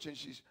church, and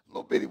she's a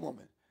little bitty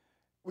woman.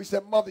 We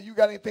said, Mother, you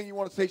got anything you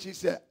want to say? She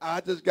said,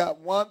 I just got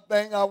one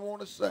thing I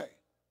want to say.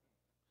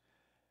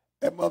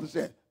 And Mother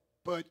said,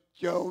 put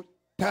your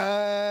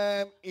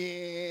time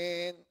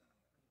in.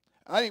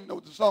 I didn't even know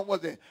what the song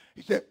was then.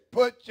 He said,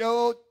 put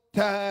your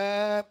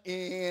time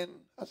in.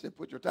 I said,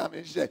 put your time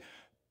in. She said,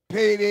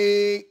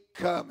 payday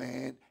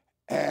coming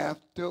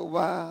after a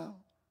while.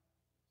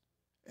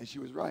 And she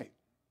was right.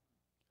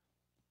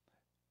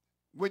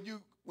 When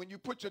you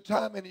put your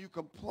time in and you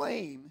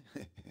complain,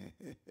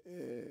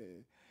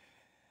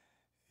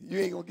 you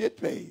ain't going to get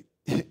paid.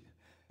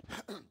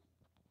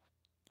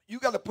 You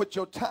got to put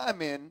your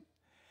time in,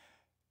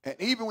 and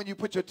even when you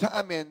put your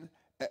time in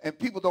and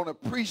people don't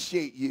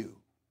appreciate you,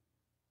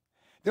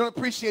 they don't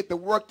appreciate the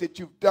work that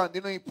you've done. They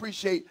don't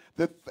appreciate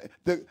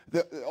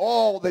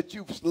all that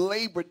you've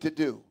labored to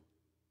do.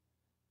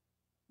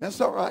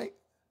 That's all right.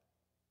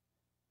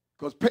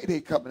 Because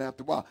payday coming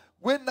after a while.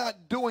 We're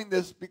not doing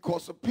this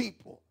because of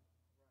people.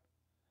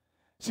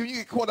 See, when you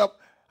get caught up,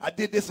 I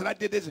did this and I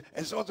did this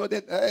and so-and-so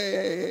did.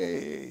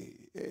 Hey,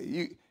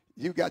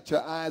 you got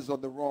your eyes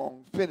on the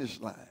wrong finish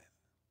line.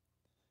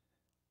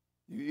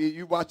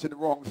 You watching the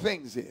wrong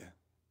things here.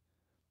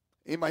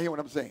 Anybody hear what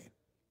I'm saying?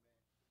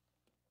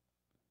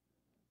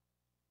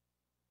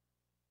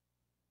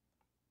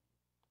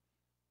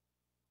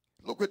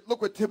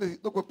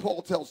 Look what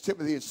Paul tells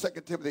Timothy in 2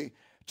 Timothy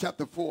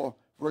chapter 4,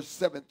 verse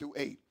 7 through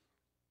 8.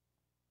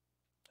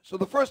 So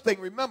the first thing,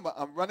 remember,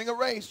 I'm running a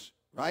race,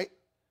 right?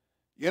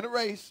 You're in a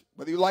race.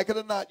 Whether you like it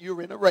or not,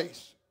 you're in a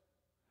race.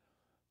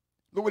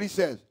 Look what he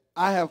says.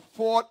 I have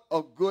fought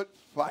a good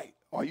fight.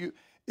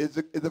 Is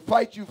the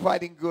fight you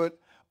fighting good,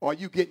 or are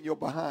you getting your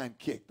behind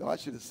kicked? Oh, I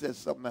should have said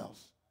something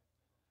else.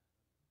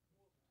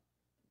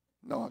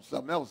 No,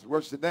 something else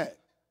worse than that.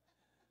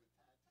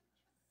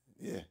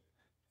 Yeah.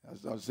 I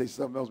was going to say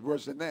something else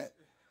worse than that.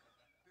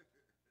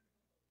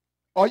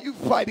 Are you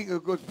fighting a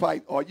good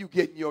fight, or are you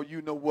getting your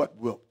you-know-what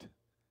whooped?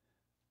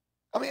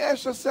 I mean,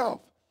 ask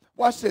yourself.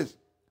 Watch this.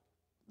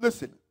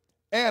 Listen,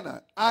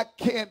 Anna, I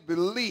can't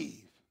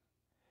believe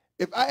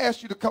if I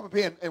asked you to come up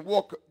here and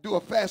do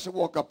a fashion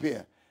walk up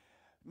here,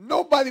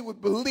 nobody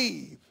would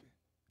believe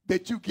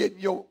that you getting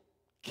your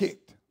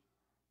kicked.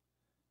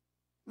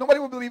 Nobody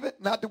would believe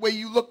it. Not the way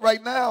you look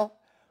right now.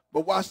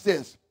 But watch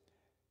this.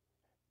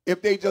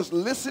 If they just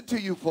listen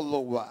to you for a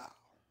little while,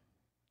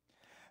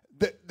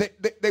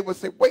 they would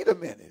say, wait a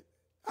minute.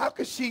 How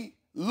could she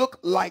look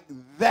like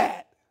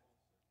that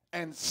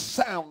and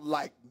sound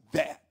like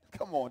that?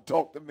 Come on,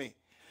 talk to me.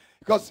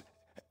 Because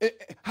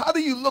how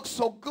do you look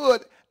so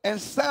good and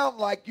sound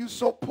like you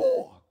so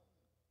poor?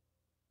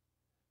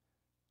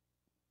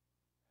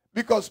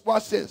 Because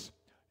watch this.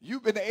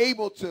 You've been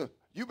able to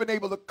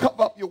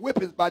cover up your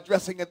whippings by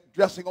dressing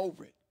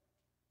over it.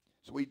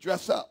 So we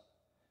dress up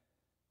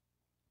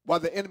while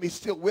the enemy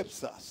still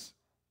whips us.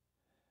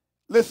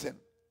 Listen,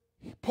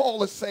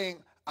 Paul is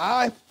saying,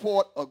 I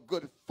fought a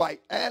good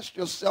fight. Ask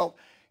yourself,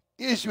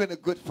 is you in a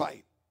good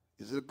fight?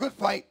 Is it a good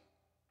fight?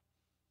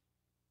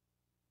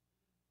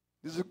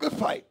 Is it a good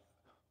fight?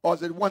 Or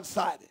is it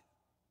one-sided?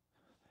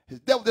 Is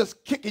the devil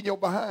just kicking your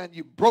behind?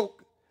 You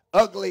broke,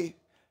 ugly.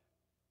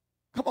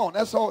 Come on,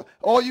 that's all.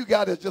 All you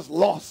got is just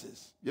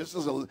losses.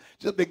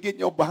 Just been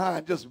getting your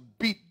behind just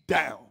beat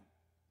down.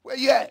 Where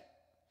you at?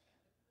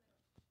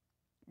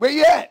 Where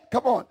you at?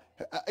 Come on.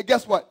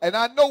 Guess what? And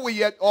I know where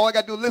you at. All I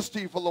got to do is listen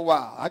to you for a little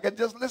while. I can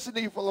just listen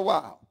to you for a little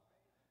while.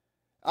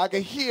 I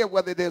can hear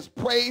whether there's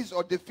praise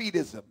or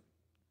defeatism.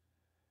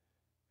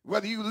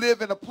 Whether you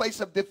live in a place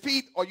of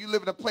defeat or you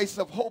live in a place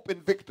of hope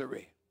and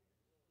victory.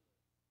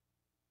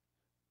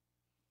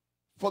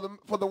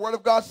 For the word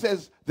of God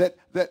says that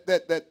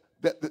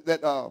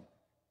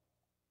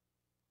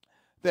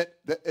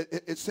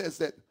it says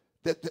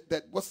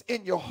that what's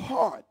in your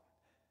heart,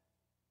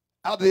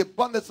 out of the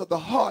abundance of the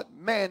heart,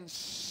 man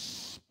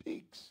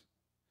speaks.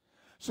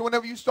 So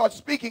whenever you start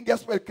speaking,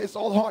 guess what? It's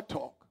all heart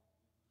talk.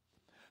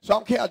 So I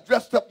don't care how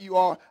dressed up you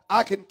are,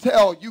 I can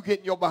tell you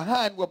getting your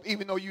behind whooped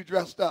even though you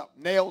dressed up.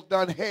 Nails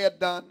done, hair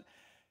done,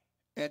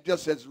 and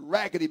just as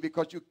raggedy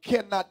because you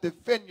cannot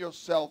defend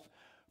yourself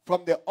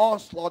from the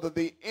onslaught of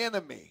the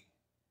enemy.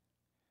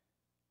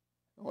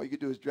 All you can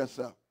do is dress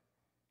up.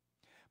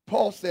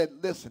 Paul said,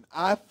 listen,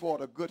 I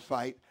fought a good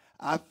fight,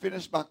 I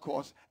finished my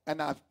course,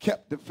 and I've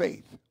kept the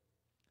faith.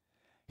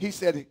 He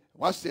said,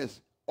 watch this,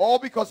 all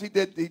because he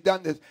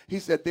done this, he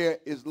said, there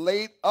is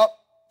laid up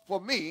for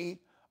me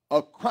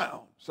a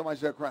crown. Somebody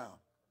said a crown.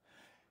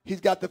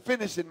 He's got the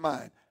finish in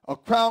mind. A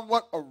crown,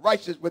 what? A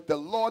righteous, with the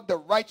Lord, the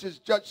righteous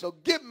judge, shall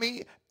give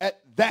me at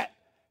that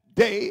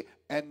day,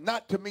 and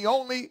not to me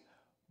only,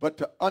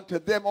 but unto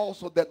them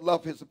also that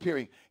love his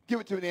appearing. Give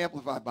it to me in the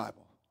Amplified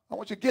Bible. I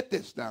want you to get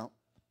this now.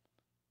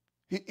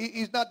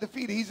 He's not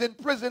defeated. He's in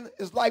prison.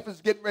 His life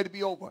is getting ready to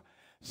be over.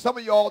 Some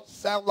of y'all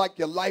sound like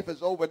your life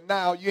is over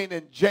now. You ain't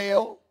in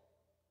jail.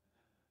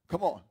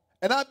 Come on.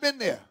 And I've been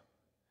there.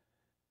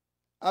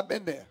 I've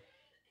been there.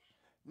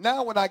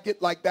 Now when I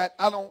get like that,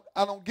 I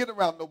don't get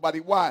around nobody.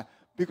 Why?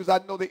 Because I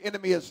know the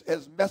enemy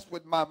has messed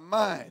with my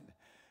mind.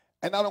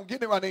 And I don't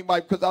get around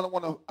anybody because I don't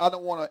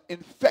want to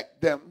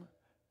infect them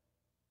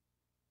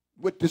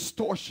with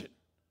distortion.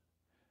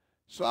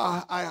 So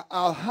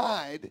I'll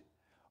hide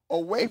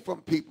away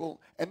from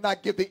people and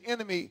not give the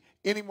enemy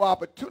any more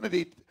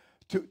opportunity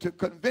to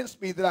convince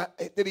me that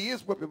he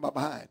is whipping my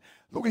behind.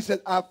 Look, he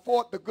said, I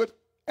fought the good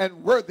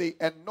and worthy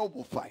and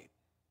noble fight.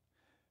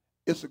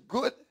 It's a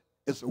good,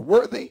 it's a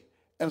worthy,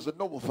 and it's a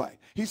noble fight.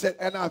 He said,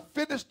 and I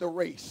finished the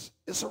race.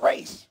 It's a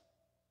race.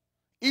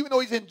 Even though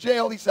he's in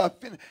jail, he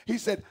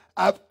said,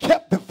 I've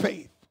kept the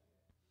faith.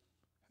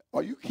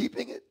 Are you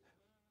keeping it?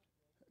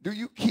 Do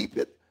you keep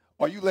it?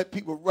 Or you let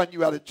people run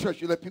you out of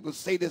church? You let people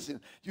say this and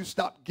you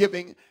stop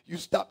giving, you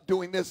stop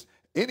doing this.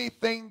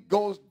 Anything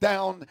goes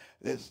down,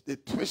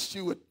 it twists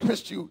you,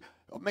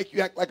 or make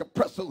you act like a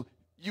pretzel,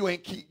 you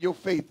ain't keep your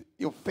faith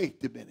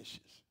diminishes.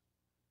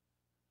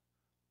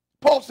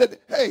 Paul said,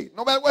 hey,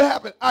 no matter what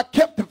happened, I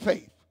kept the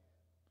faith.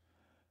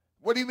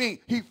 What do you mean?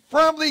 He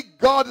firmly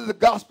guarded the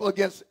gospel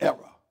against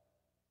error.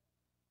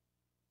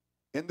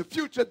 In the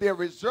future, they're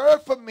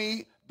reserved for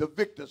me the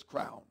victor's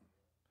crown.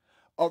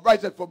 All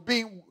right, for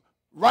being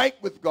right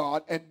with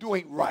God and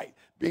doing right.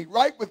 Being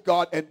right with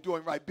God and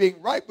doing right.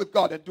 Being right with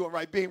God and doing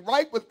right. Being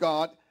right with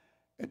God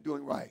and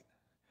doing right.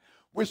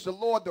 Which the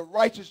Lord, the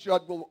righteous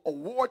judge, will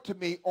award to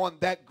me on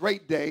that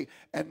great day,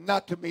 and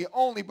not to me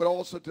only, but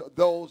also to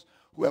those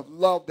who have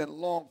loved and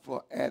longed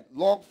for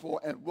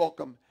and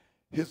welcome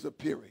his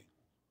appearing.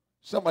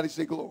 Somebody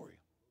say glory.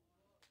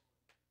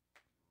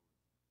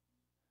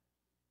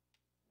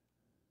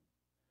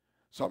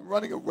 So I'm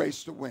running a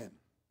race to win.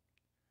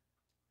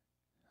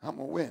 I'm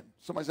going to win.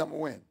 Somebody say I'm going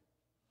to win.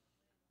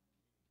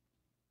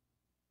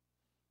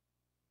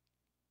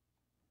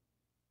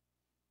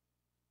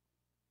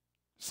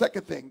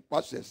 Second thing,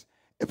 watch this.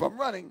 If I'm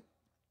running,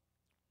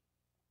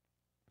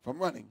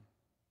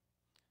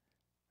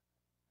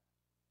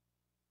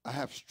 I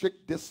have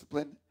strict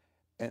discipline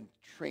and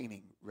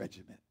training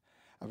regimen.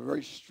 I have a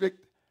very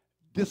strict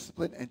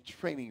discipline and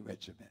training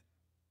regimen.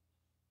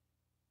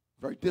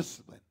 Very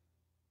disciplined.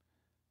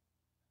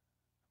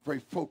 Very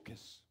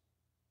focused.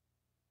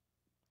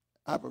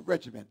 I have a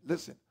regimen.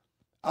 Listen,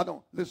 I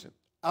don't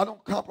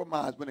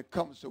compromise when it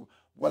comes to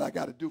what I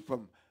got to do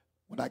from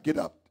when I get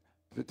up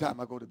to the time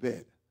I go to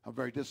bed. I'm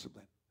very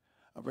disciplined.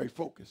 I'm very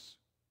focused.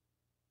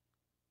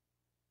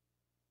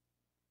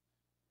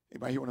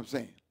 Anybody hear what I'm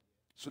saying?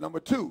 So number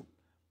two,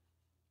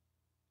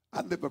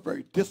 I live a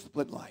very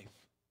disciplined life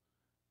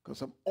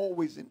because I'm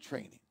always in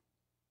training.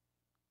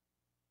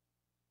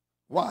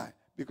 Why?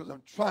 Because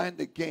I'm trying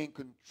to gain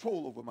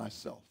control over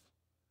myself.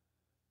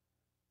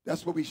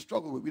 That's what we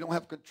struggle with. We don't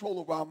have control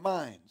over our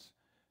minds.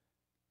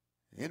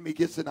 The enemy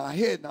gets in our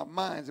head and our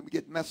minds and we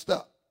get messed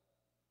up.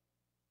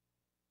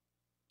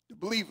 The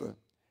believer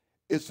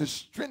is to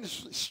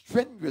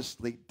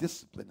strenuously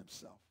discipline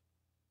himself.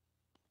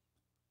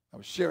 I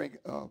was sharing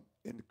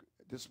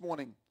this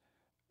morning,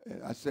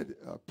 I said,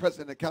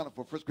 President accounted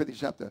for 1 Corinthians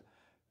chapter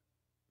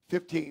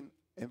 15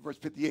 and verse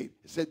 58.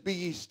 It said, be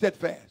ye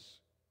steadfast.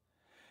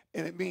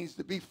 And it means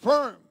to be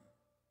firm.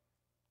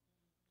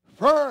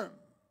 Firm.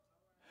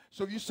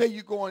 So if you say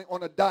you're going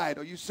on a diet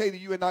or you say that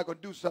you are not going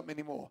to do something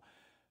anymore,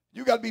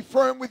 you got to be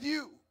firm with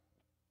you.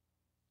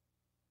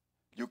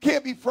 You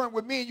can't be firm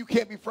with me and you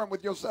can't be firm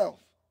with yourself.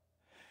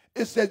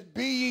 It says,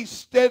 be ye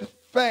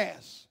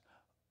steadfast,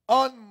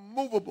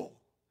 unmovable.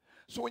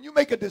 So when you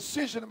make a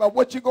decision about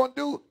what you're going to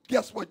do,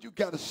 guess what? You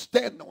got to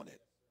stand on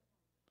it.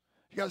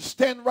 You got to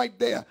stand right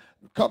there.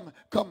 Come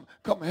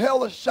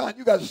hell or shine.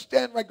 You got to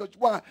stand right there.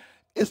 Why?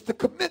 It's the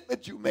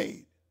commitment you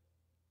made.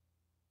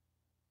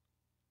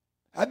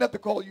 I didn't have to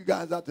call you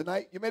guys out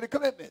tonight. You made a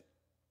commitment.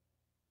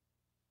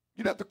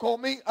 You didn't have to call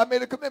me. I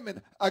made a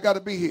commitment. I got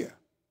to be here.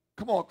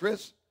 Come on,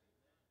 Chris.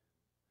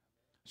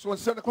 So when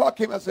 7 o'clock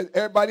came, I said,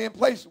 everybody in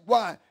place.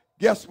 Why?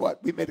 Guess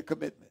what? We made a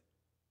commitment.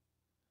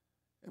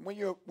 And when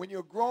you're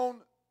a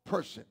grown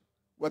person,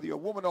 whether you're a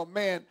woman or a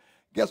man,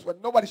 guess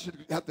what? Nobody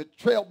should have to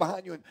trail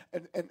behind you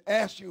and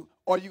ask you,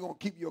 are you going to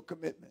keep your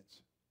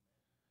commitments?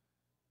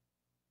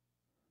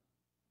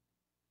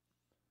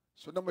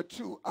 So number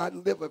 2, I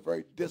live a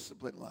very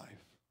disciplined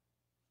life.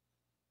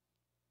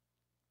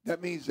 That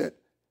means that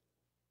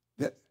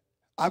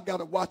I've got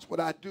to watch what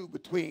I do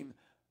between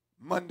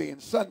Monday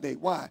and Sunday.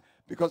 Why?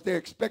 Because they're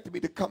expecting me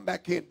to come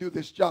back here and do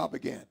this job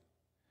again.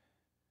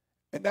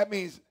 And that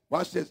means,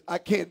 watch this, I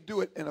can't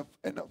do it in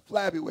a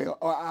flabby way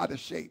or out of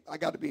shape. I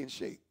got to be in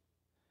shape.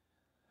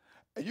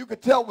 And you can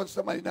tell when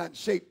somebody's not in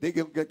shape, they're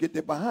going to get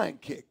their behind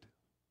kicked.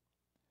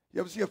 You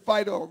ever see a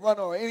fighter or a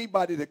runner or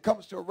anybody that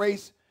comes to a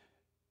race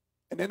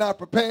and they're not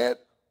prepared?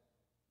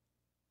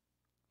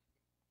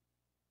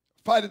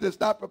 Fighter that's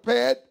not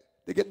prepared,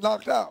 they get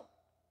knocked out.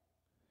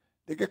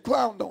 They get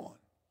clowned on.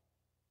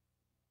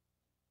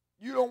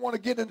 You don't want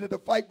to get into the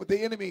fight with the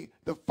enemy,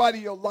 the fight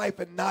of your life,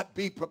 and not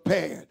be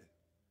prepared.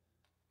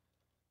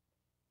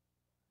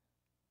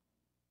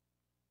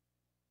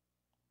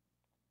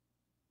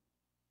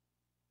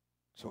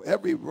 So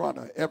every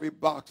runner, every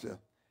boxer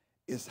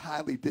is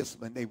highly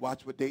disciplined. They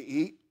watch what they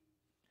eat.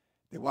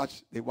 They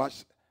watch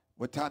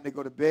what time they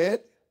go to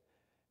bed.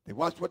 They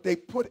watch what they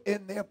put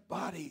in their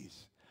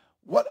bodies.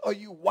 What are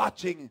you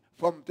watching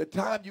from the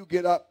time you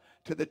get up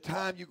to the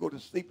time you go to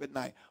sleep at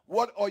night?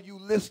 What are you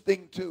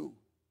listening to?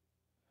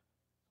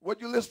 What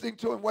you're listening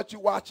to and what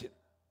you're watching.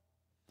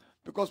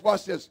 Because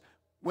watch this.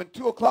 When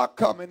 2 o'clock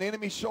comes and the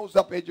enemy shows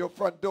up at your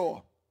front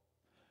door,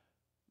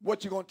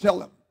 what you going to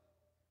tell him?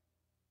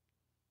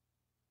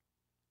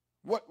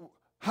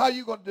 How are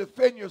you going to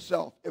defend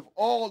yourself if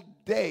all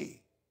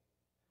day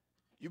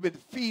you've been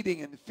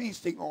feeding and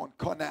feasting on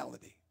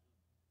carnality?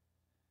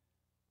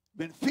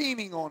 Been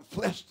feeding on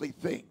fleshly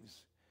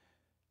things.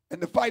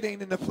 And the fight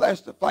ain't in the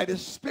flesh, the fight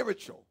is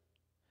spiritual.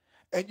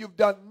 And you've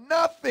done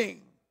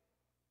nothing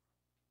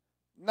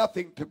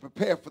to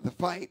prepare for the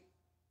fight.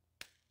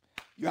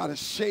 You're out of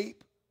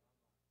shape.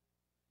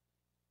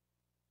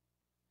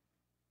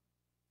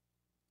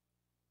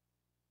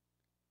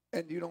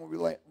 And you don't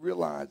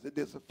realize that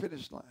there's a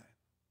finish line.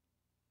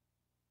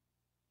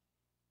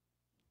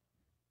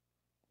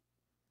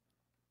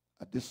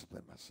 I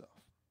discipline myself.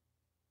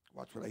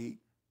 Watch what I eat.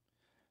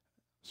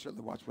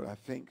 Certainly watch what I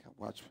think. I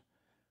watch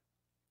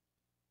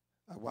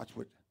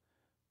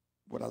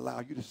what I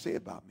allow you to say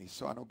about me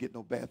so I don't get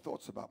no bad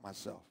thoughts about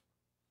myself.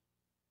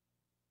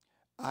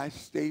 I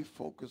stay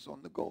focused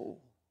on the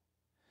goal.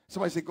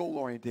 Somebody say goal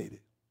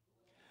orientated.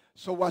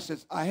 So watch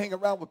this. I hang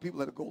around with people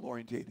that are goal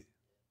orientated.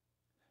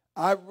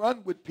 I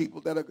run with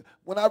people that are,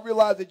 when I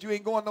realize that you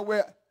ain't going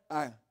nowhere,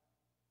 I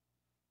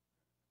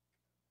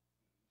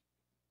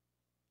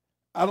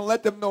don't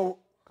let them know,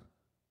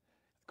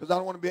 because I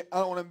don't want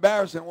to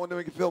embarrass them. I want to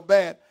make you feel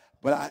bad.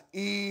 But I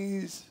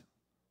ease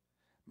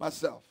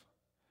myself.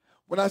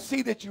 When I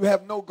see that you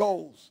have no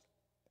goals,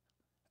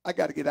 I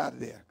got to get out of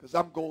there because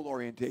I'm goal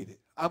orientated.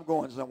 I'm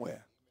going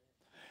somewhere.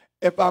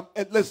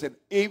 Listen,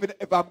 even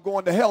if I'm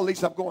going to hell, at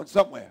least I'm going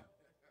somewhere.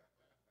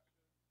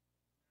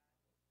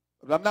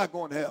 But I'm not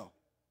going to hell.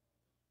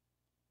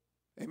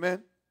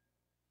 Amen?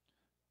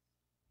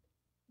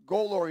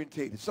 Goal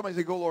orientated. Somebody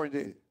say goal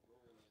orientated.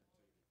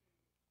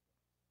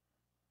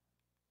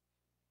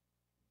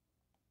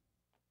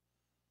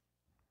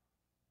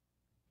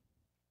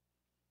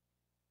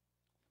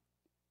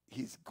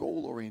 He's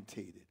goal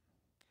orientated.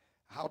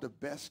 How to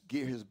best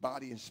gear his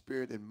body and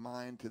spirit and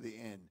mind to the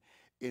end.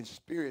 In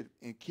spirit,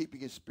 in keeping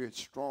his spirit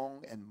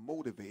strong and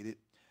motivated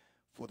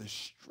for the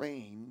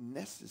strain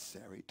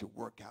necessary to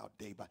work out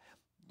day by.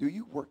 Do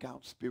you work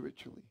out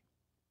spiritually?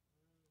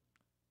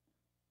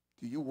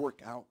 Do you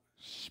work out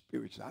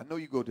spiritually? I know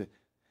you go to,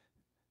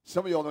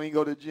 some of y'all don't even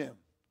go to the gym.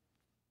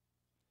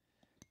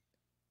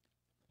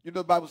 You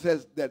know the Bible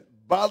says that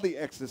bodily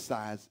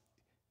exercise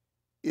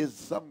is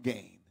some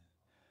gain.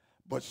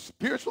 But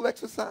spiritual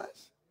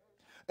exercise,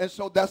 and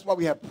so that's why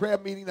we have prayer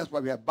meeting, that's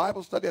why we have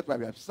Bible study, that's why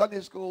we have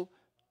Sunday school.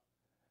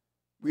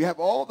 We have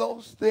all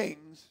those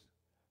things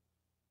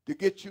to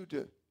get you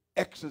to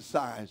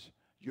exercise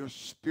your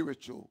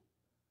spiritual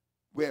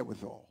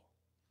wherewithal.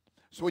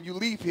 So when you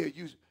leave here,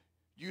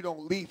 you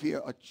don't leave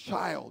here a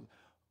child,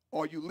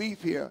 or you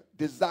leave here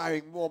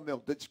desiring more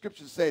milk. The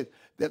scripture says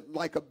that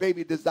like a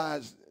baby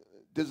desire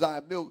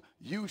milk,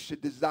 you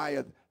should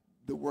desire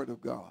the word of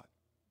God.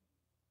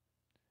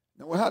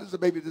 Now, how does a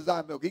baby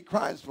desire milk? He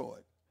cries for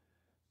it.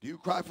 Do you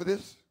cry for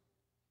this?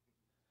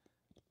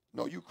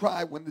 No, you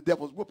cry when the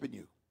devil's whooping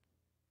you.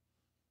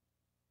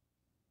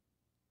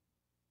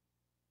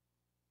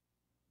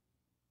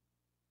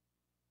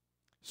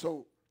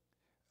 So,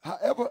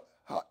 however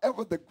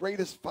However, the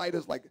greatest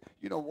fighters, like,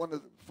 you know, one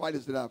of the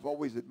fighters that I've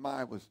always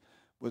admired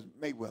was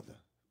Mayweather.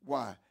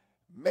 Why?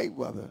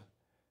 Mayweather,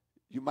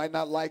 you might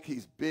not like,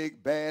 he's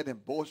big, bad,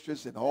 and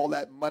boisterous and all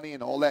that money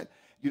and all that,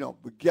 you know,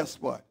 but guess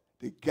what?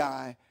 The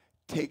guy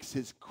takes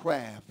his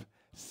craft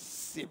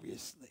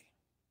seriously.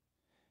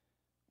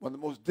 One of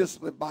the most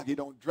disciplined boxers. He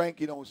don't drink,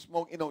 he don't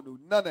smoke, he don't do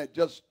none of that,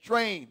 just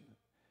train.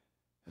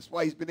 That's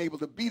why he's been able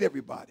to beat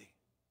everybody.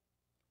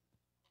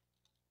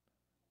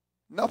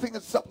 Nothing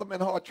to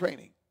supplement hard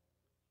training.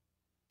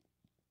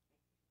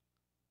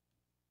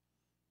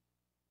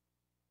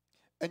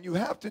 And you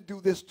have to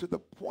do this to the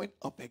point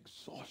of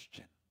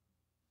exhaustion.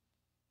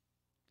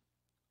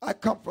 I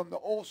come from the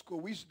old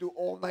school. We used to do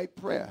all-night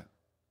prayer.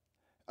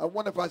 I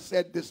wonder if I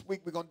said this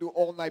week we're going to do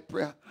all-night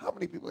prayer, how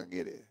many people can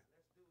get it?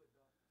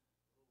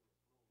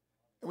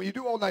 And when you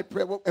do all-night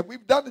prayer, and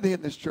we've done it here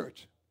in this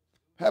church.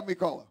 Have me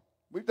call her.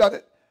 We've done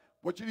it.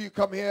 What you do, you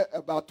come here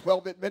about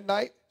 12 at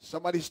midnight.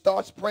 Somebody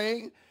starts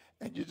praying,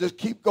 and you just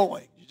keep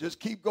going. You just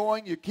keep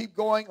going. You keep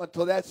going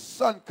until that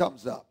sun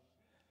comes up.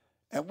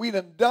 And we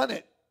done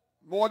it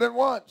more than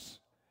once.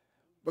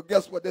 But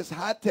guess what? This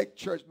high-tech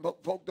church,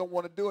 folk don't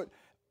want to do it.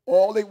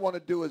 All they want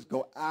to do is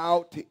go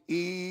out to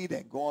eat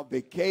and go on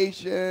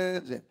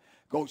vacations and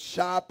go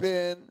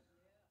shopping.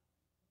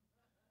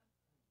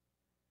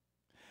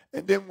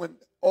 And then when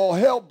all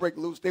hell breaks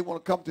loose, they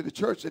want to come to the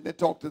church and then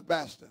talk to the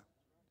pastor.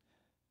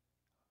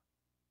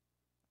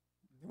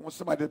 They want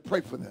somebody to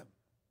pray for them.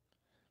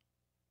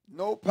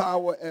 No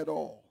power at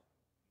all.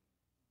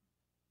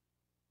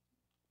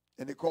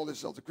 And they call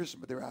themselves a Christian,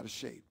 but they're out of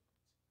shape.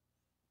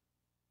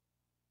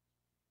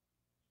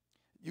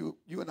 You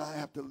and I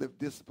have to live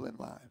disciplined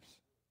lives.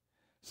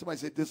 Somebody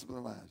say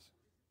disciplined lives.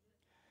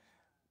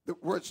 The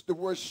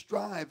word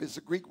strive is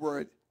a Greek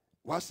word.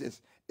 Watch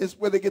this. It's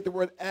where they get the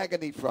word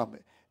agony from.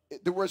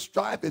 The word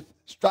striveth.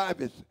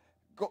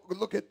 Go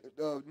look at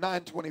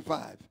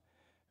 9:25.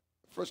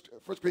 First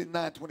Corinthians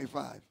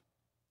 9:25.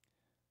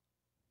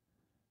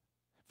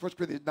 1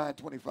 Corinthians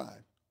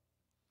 9:25.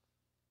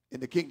 In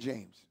the King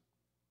James.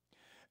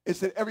 It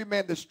said every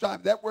man that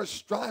striveth. That word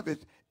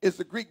striveth is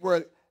the Greek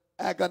word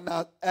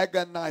agonizome.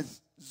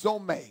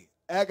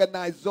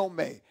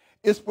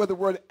 It's where the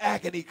word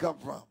agony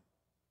comes from.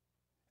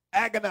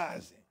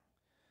 Agonizing.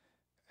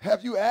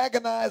 Have you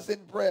agonized in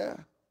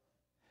prayer?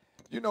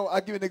 You know, I'll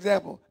give you an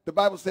example. The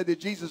Bible said that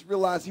Jesus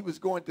realized he was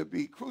going to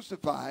be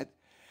crucified,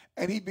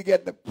 and he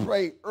began to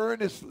pray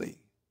earnestly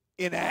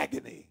in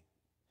agony.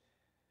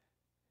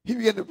 He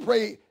began to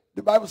pray.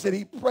 The Bible said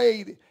he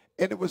prayed,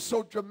 and it was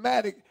so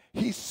dramatic,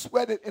 he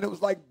sweated, and it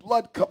was like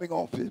blood coming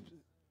off him.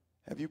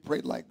 Have you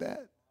prayed like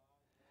that?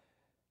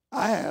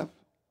 I have.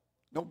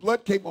 No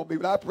blood came on me,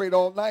 but I prayed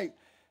all night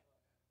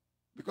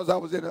because I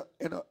was in a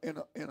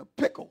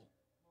pickle.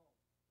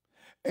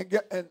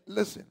 And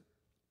listen,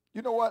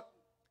 you know what?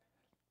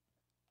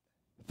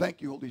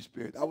 Thank you, Holy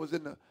Spirit. I was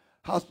in the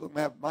hospital. I'm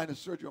going to have minor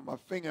surgery on my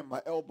finger and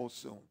my elbow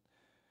soon.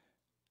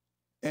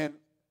 And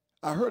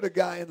I heard a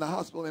guy in the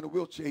hospital in a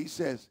wheelchair. He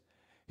says,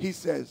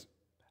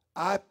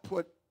 I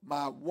put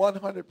my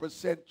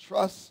 100%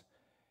 trust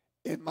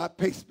in my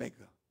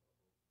pacemaker.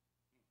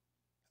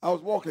 I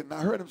was walking and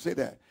I heard him say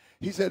that.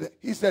 He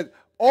said,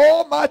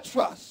 all my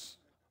trust.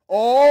 He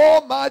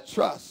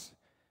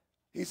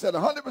said,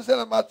 100%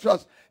 of my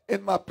trust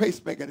in my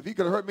pacemaker. And if he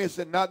could have heard me and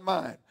said, not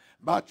mine,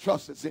 my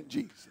trust is in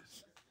Jesus.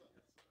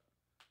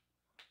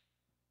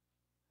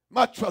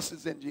 My trust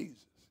is in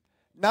Jesus.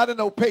 Not in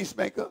no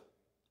pacemaker,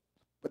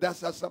 but that's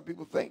how some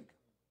people think.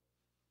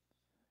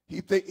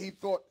 He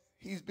thought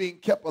he's being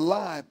kept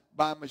alive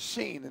by a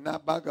machine and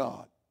not by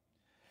God.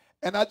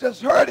 And I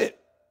just heard it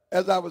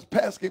as I was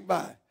passing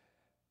by.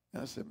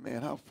 And I said,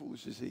 man, how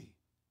foolish is he?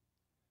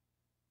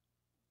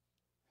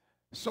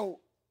 So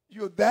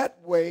you're that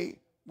way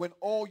when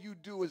all you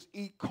do is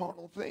eat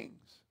carnal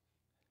things.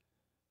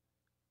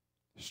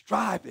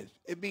 Striveth.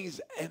 It means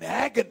an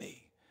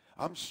agony.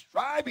 I'm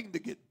striving to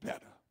get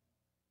better.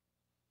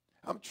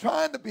 I'm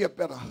trying to be a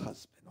better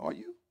husband. Are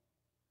you?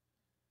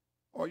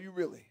 Are you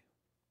really?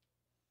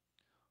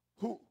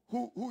 Who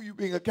are you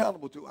being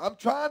accountable to? I'm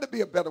trying to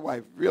be a better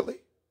wife. Really?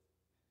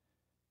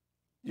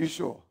 You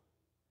sure?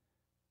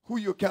 Who are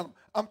you accountable?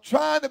 I'm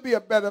trying to be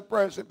a better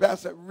person,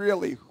 Pastor.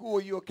 Really? Who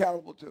are you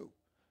accountable to?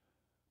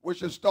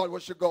 What's your start?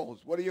 What's your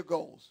goals? What are your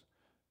goals?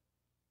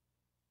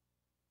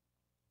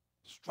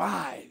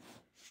 Strive.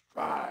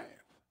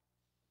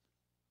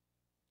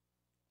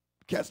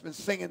 Cat's been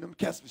singing them.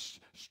 Cat's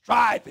been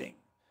striving.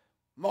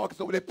 Marcus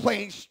over there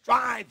playing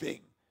striving.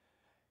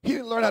 He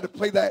didn't learn how to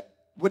play that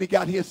when he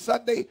got here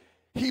Sunday.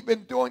 He'd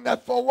been doing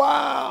that for a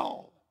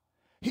while.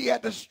 He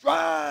had to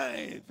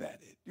strive at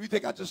it. You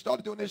think I just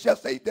started doing this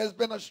yesterday? There's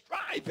been a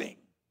striving.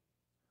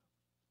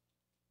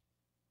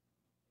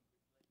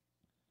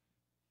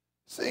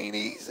 This ain't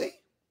easy.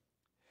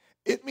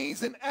 It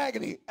means an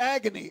agony.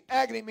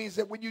 Agony means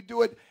that when you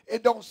do it,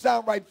 it don't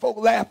sound right. Folk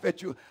laugh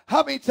at you.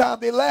 How many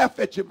times they laugh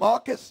at you,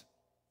 Marcus?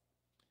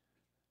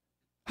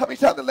 How many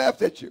times they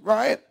laughed at you,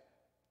 Ryan?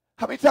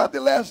 How many times they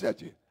laughed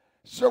at you?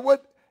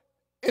 Sherwood?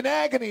 in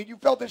agony and you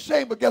felt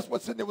ashamed, but guess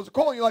what? Sin, there was a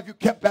call in your life, you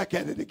kept back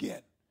at it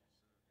again.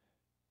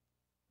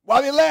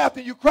 While they laughed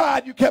and you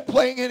cried, you kept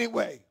playing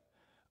anyway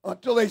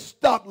until they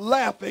stopped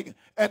laughing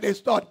and they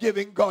start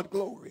giving God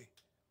glory.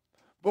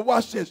 But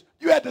watch this.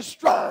 You had to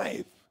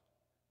strive.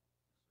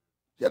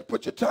 You had to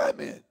put your time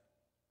in.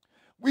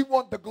 We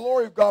want the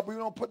glory of God, but we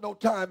don't put no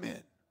time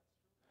in.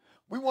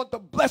 We want the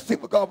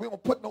blessing of God, we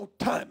don't put no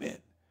time in.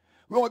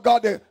 We want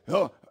God to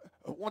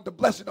want the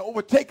blessing to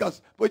overtake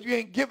us, but you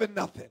ain't giving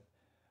nothing.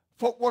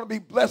 Folk want to be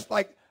blessed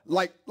like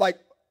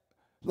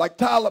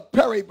Tyler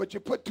Perry, but you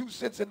put 2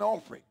 cents in the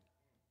offering.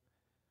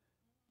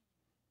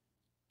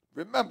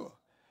 Remember,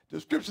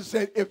 the scripture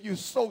said if you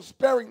sow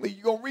sparingly,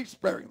 you're going to reap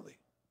sparingly.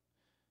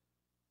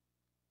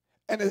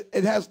 And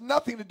it has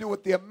nothing to do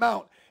with the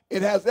amount.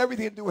 It has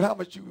everything to do with how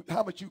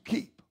much you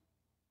keep.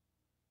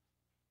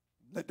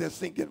 Let that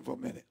sink in for a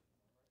minute.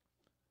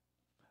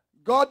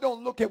 God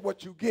don't look at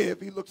what you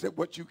give. He looks at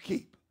what you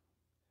keep.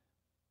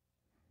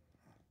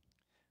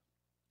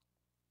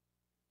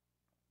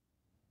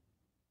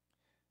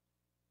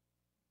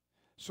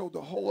 So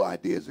the whole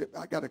idea is that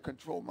I got to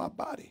control my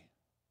body,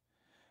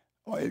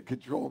 or it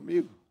control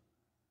you.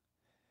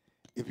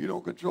 If you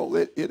don't control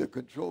it, it'll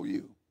control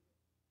you.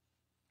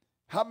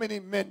 How many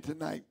men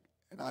tonight,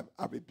 and I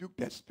rebuke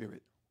that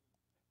spirit,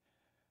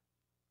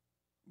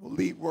 will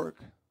leave work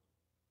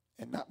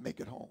and not make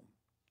it home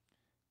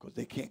because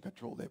they can't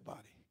control their body?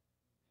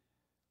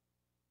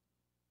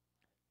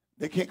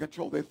 They can't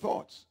control their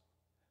thoughts.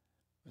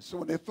 And so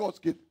when their thoughts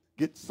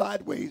get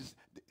sideways,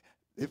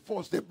 they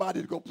force their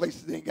body to go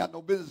places they ain't got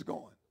no business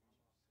going.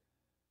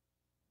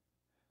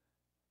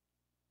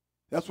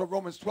 That's what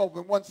Romans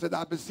 12:1 said,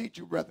 I beseech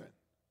you, brethren,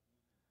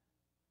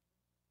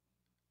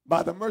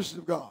 by the mercy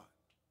of God,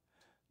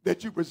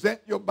 that you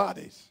present your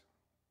bodies.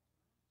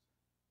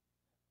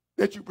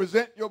 That you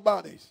present your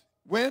bodies.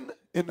 When?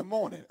 In the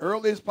morning,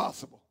 early as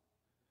possible.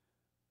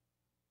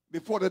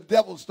 Before the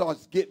devil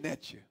starts getting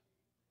at you.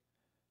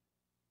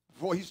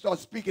 Before he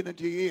starts speaking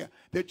into your ear.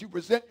 That you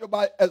present your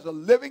body as a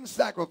living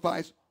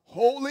sacrifice,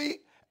 holy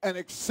and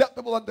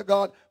acceptable unto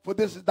God, for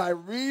this is thy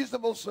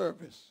reasonable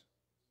service.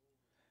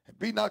 And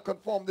be not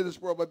conformed to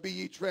this world, but be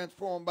ye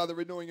transformed by the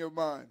renewing of your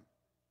mind.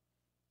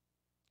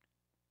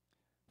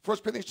 1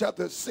 Corinthians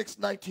chapter 6,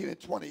 19 and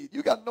 20.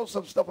 You got to know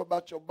some stuff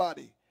about your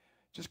body.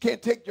 Just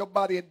can't take your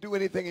body and do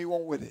anything you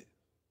want with it.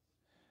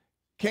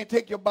 Can't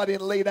take your body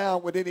and lay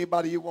down with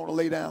anybody you want to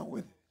lay down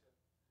with.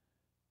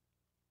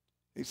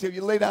 They say if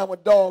you lay down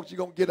with dogs, you're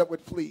going to get up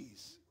with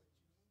fleas.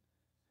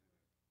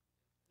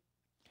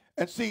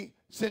 And see,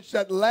 since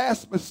that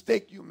last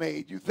mistake you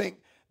made, you think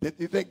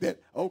that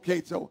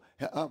okay, so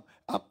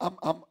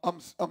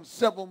I'm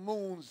several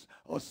moons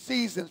or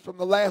seasons from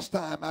the last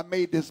time I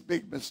made this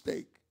big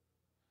mistake.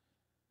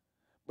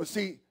 But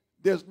see,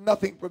 there's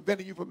nothing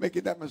preventing you from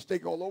making that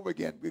mistake all over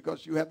again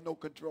because you have no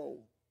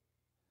control.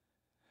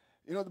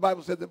 You know, the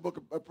Bible said in the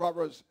book of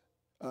Proverbs,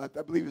 I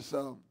believe it's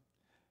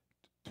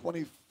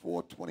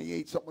 24,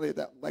 28, something like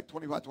that, like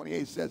 25,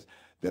 28 says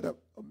that a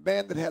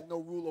man that had no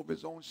rule over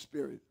his own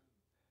spirit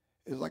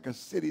is like a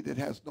city that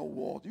has no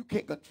walls. You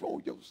can't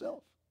control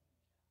yourself.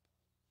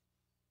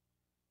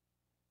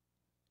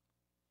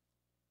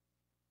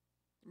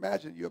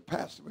 Imagine you're a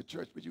pastor of a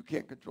church, but you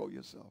can't control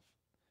yourself.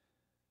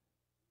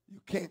 You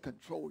can't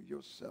control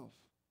yourself.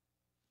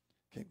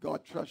 Can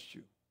God trust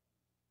you?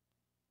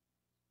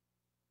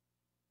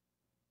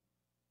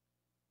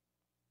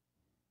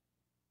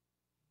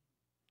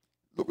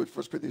 Look at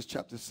 1 Corinthians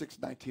chapter 6,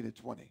 19 and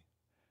 20. I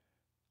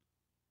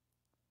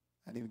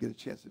didn't even get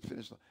a chance to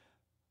finish.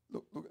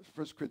 Look at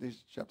 1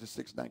 Corinthians chapter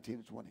 6, 19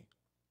 and 20.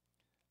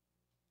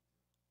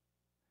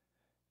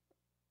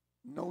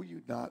 Know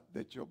you not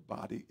that your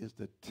body is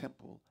the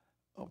temple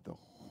of the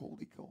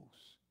Holy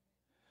Ghost,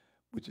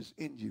 which is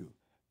in you,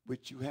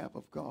 which you have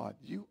of God?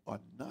 You are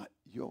not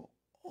your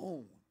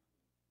own.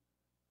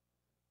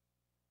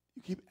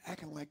 You keep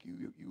acting like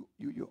you're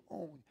your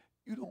own.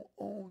 You don't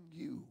own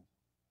you.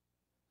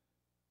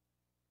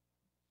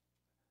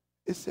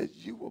 It says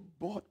you were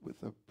bought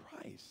with a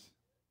price.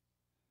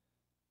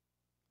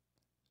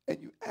 And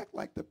you act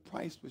like the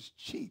price was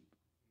cheap.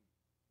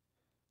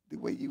 The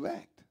way you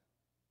act.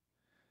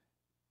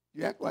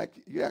 You act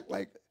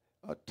like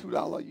a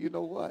 $2, you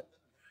know what?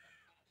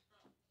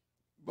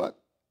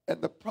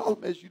 And the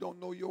problem is you don't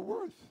know your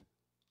worth.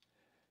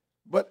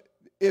 But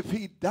if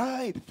he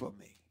died for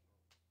me,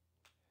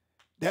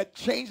 that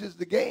changes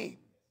the game.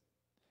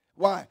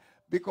 Why?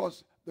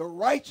 Because the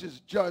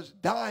righteous judge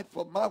died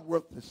for my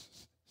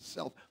worthless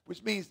self,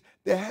 which means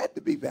there had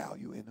to be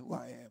value in who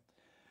I am.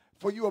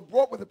 For you are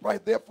bought with a price,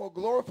 therefore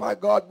glorify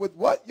God with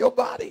what? Your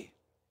body.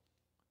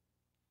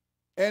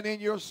 And in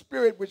your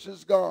spirit, which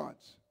is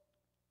God's.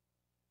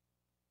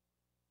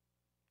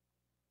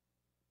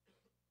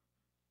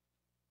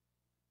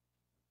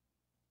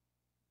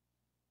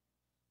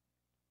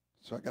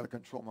 So I got to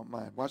control my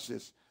mind. Watch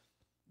this.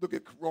 Look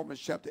at Romans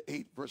chapter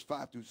 8, verse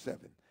 5 through 7.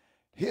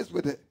 Here's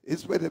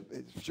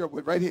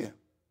Sherwood, right here.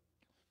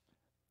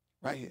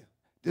 Right here.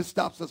 This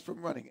stops us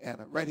from running,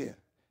 Anna. Right here.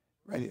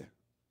 Right here.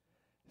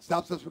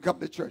 Stops us from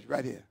coming to church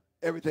right here.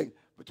 Everything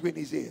between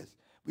these ears.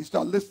 We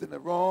start listening to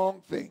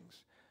wrong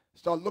things.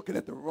 Start looking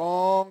at the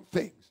wrong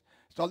things.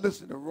 Start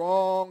listening to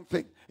wrong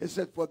things. It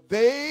said, for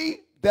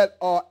they that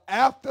are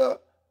after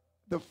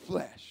the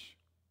flesh.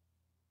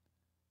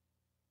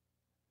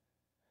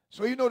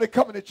 So you know they're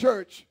coming to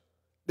church,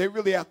 they're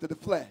really after the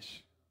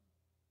flesh.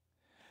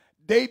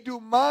 They do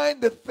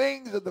mind the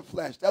things of the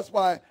flesh. That's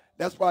why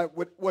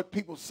what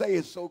people say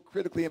is so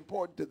critically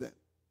important to them.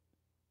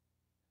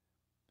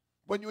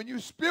 When you're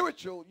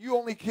spiritual, you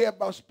only care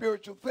about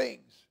spiritual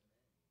things.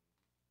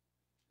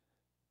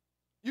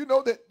 You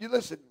know that, you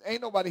listen,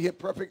 ain't nobody here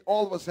perfect.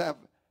 All of us have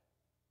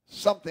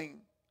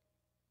something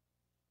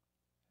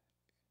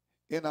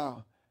in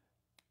our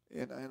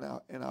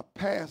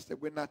past that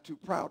we're not too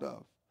proud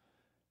of.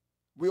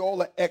 We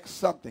all are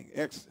ex-something,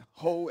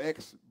 ex-hoe,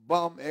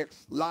 ex-bum,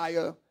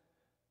 ex-liar.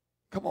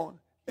 Come on,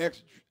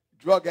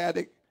 ex-drug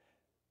addict,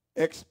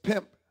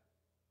 ex-pimp,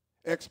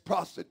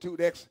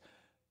 ex-prostitute,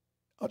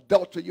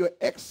 ex-adulterer. You're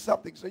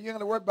ex-something, so you ain't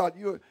gonna worry about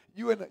it.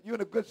 You're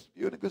in a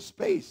good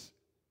space.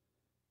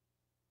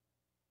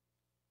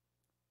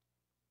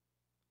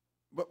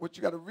 But what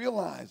you got to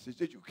realize is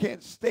that you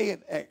can't stay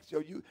in X. I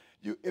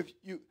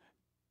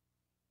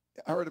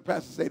heard a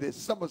pastor say this.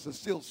 Some of us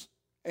still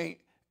ain't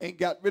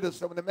got rid of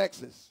some of them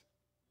X's.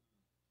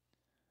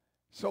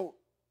 So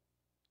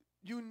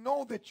you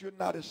know that you're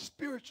not as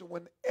spiritual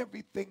when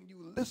everything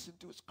you listen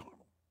to is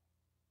carnal.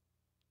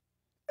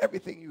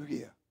 Everything you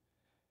hear,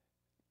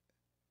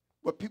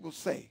 what people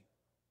say,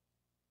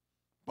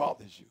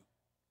 bothers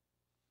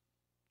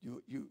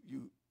you.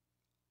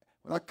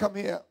 When I come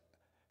here,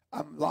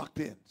 I'm locked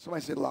in.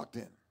 Somebody said locked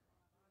in.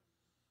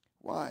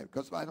 Why?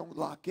 Because if I don't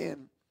lock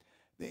in,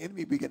 the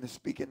enemy begin to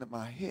speak into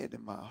my head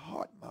and my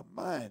heart and my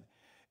mind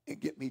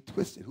and get me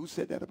twisted. Who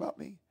said that about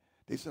me?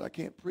 They said I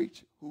can't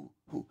preach. Who?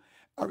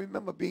 I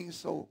remember being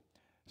so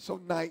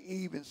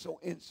naive and so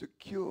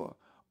insecure,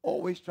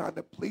 always trying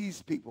to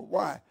please people.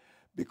 Why?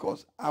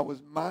 Because I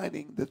was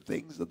minding the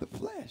things of the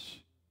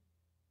flesh.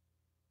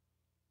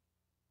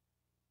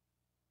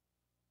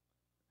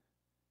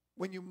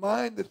 When you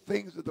mind the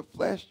things of the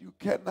flesh, you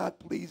cannot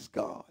please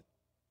God.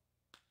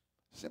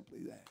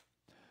 Simply that.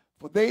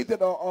 For they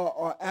that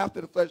are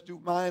after the flesh do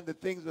mind the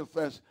things of the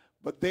flesh,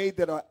 but they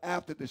that are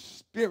after the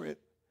Spirit,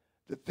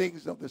 the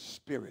things of the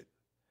Spirit.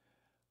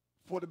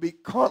 For to be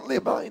carnally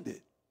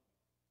minded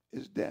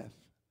is death,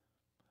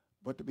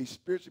 but to be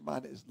spiritually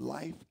minded is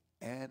life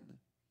and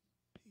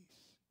peace.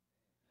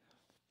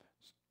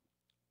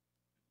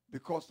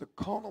 Because the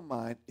carnal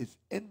mind is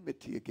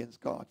enmity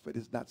against God, for it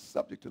is not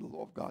subject to the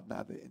law of God,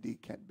 neither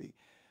indeed can be.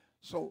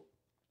 So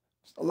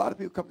a lot of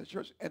people come to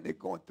church and they're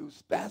going through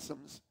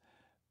spasms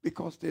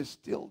because they're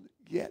still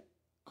yet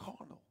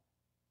carnal.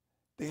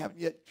 They haven't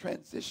yet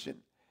transitioned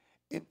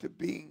into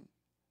being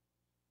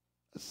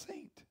a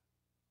saint.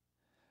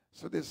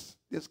 So this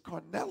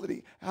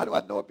carnality, how do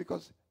I know it?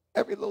 Because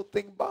every little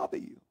thing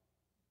bothers you.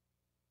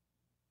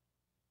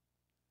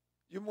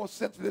 You're more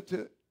sensitive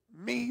to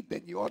me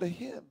than you are to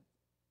him.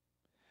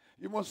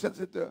 You're more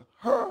sensitive to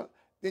her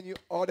than you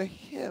are to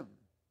him.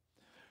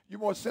 You're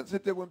more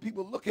sensitive when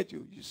people look at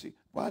you. You see,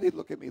 why do they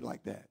look at me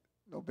like that?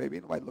 No, baby,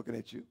 ain't nobody looking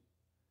at you.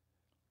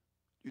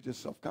 You're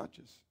just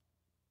self-conscious.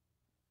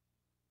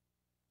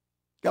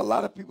 Got a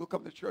lot of people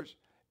come to church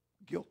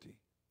guilty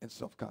and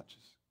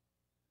self-conscious.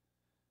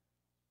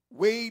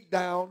 Weighed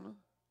down,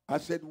 I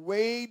said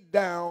weighed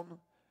down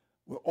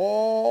with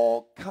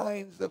all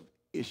kinds of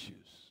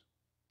issues.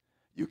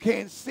 You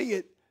can't see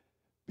it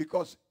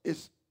because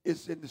it's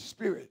in the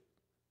spirit,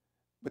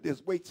 but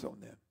there's weights on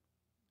them.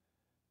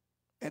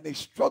 And they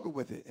struggle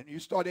with it. And you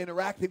start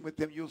interacting with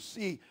them, you'll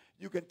see,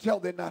 you can tell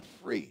they're not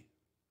free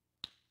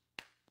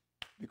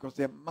because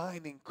they're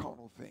minding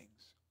carnal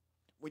things.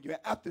 When you're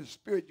after the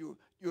Spirit, you're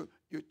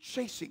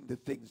chasing the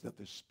things of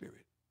the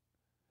Spirit.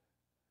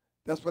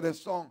 That's what that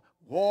song,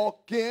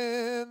 walk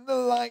in the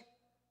light,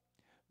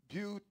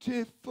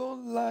 beautiful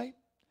light,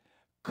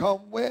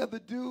 come where the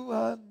dew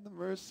and the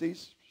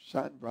mercies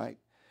shine bright,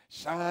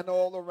 shine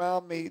all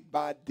around me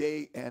by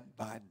day and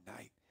by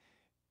night.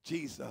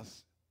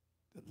 Jesus,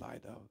 the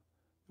light of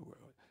the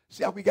world.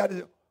 See how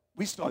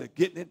we started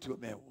getting into it,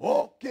 man.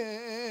 Walk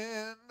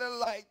in the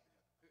light,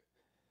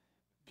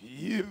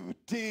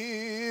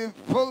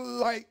 beautiful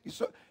light.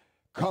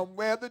 Come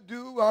where the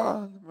dew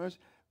and the mercy.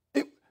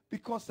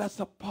 Because that's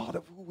a part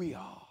of who we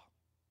are.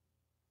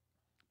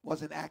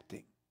 Wasn't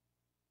acting.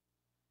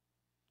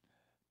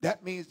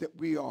 That means that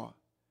we are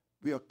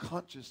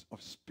conscious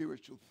of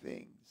spiritual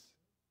things.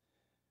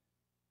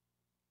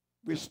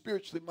 We're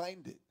spiritually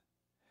minded.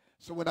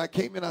 So when I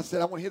came in, I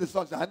said, I want to hear the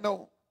song. I said, I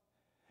know.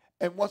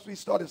 And once we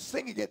started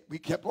singing it, we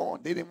kept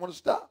on. They didn't want to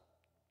stop.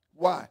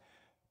 Why?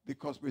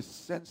 Because we're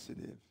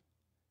sensitive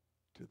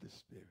to the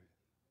Spirit.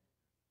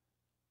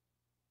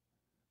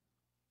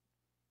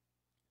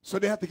 So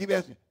they have to keep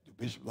asking, do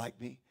Bishop like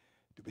me?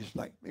 Do Bishop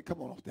like me?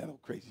 Come on off that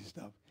old crazy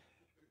stuff.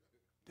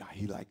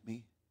 He like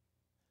me?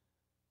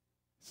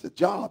 It's a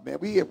job, man.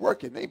 We here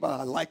working.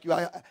 Anybody like you?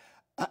 I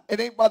It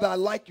ain't whether I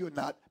like you or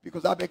not,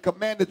 because I've been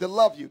commanded to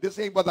love you. This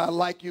ain't whether I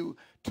like you,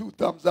 2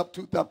 thumbs up,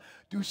 2 thumbs.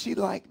 Do she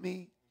like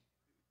me?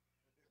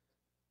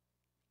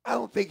 I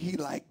don't think he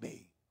liked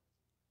me.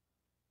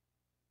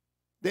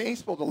 They ain't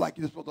supposed to like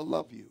you. They're supposed to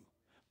love you.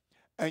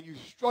 And you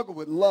struggle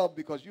with love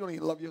because you don't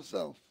even love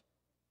yourself.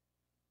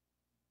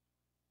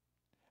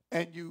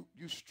 And you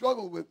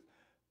struggle with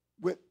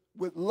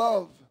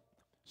love,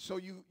 so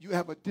you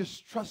have a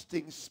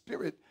distrusting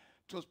spirit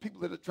towards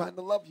people that are trying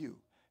to love you.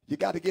 You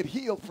got to get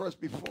healed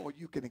first before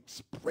you can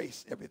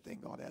express everything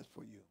God has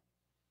for you.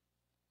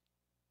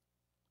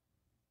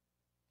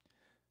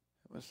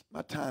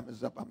 My time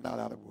is up. I'm not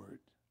out of word.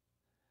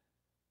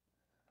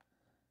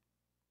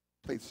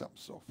 Play something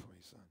soft for me,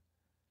 son.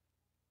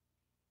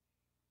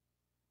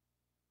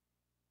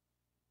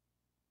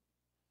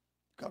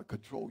 Got to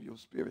control your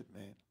spirit,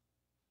 man.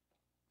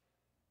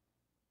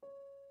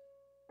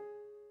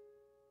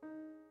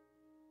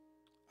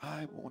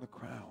 I want a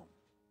crown.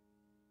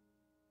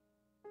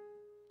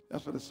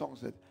 That's what the song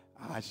said.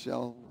 I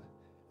shall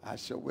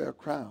wear a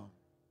crown.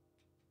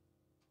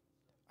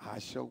 I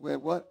shall wear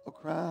what? A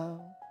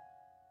crown.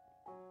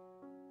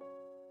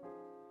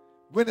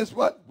 When it's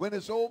what? When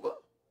it's over,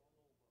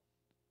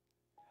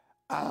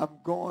 I'm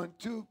going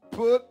to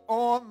put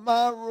on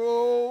my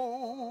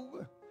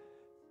robe,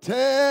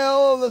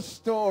 tell the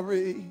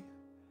story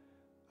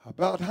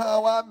about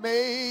how I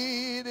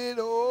made it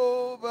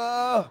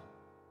over.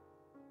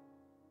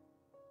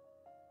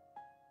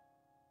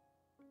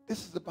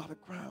 This is about a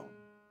crown,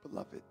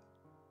 beloved.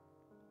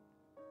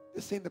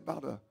 This ain't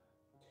about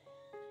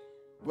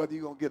whether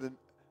you're going to get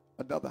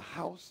another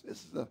house.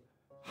 This is a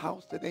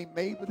house that ain't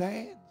made with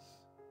hands.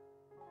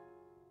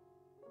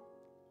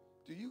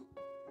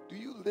 Do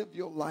you live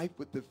your life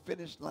with the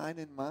finish line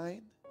in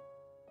mind?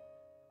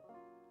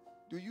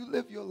 Do you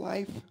live your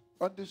life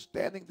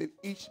understanding that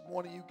each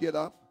morning you get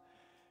up,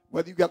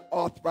 whether you got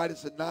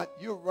arthritis or not,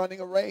 you're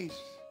running a race?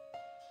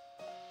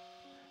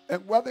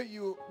 And whether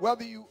you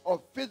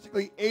are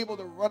physically able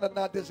to run or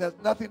not, this has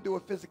nothing to do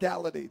with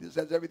physicality. This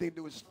has everything to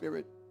do with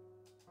spirit.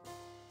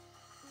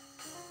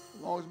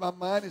 As long as my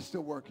mind is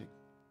still working,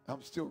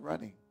 I'm still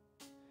running.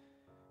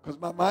 Because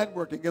my mind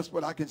working, guess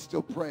what? I can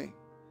still pray.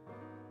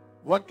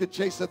 1 could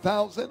chase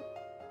 1,000,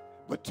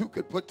 but 2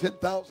 could put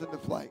 10,000 to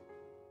flight.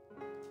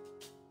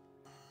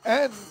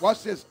 And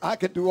watch this, I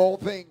can do all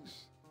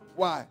things.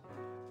 Why?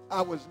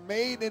 I was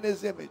made in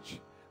his image.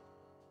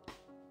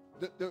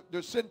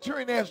 The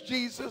centurion asked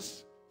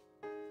Jesus,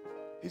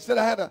 he said,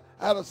 I had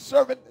a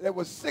servant that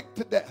was sick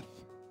to death.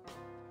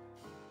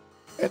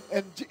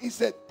 And he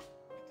said,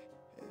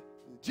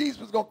 Jesus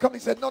was going to come. He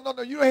said, no,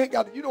 you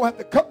don't have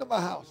to come to my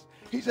house.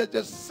 He said,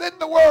 just send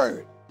the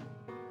word.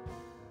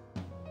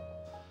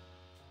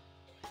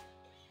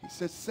 He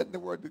said, send the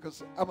word,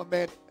 because I'm a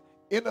man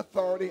in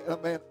authority and a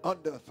man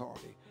under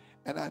authority.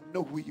 And I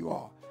know who you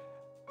are.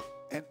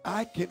 And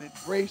I can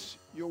embrace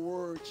your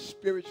word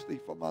spiritually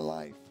for my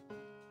life.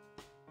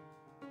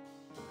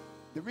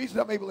 The reason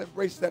I'm able to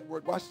embrace that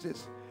word, watch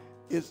this,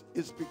 is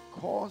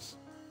because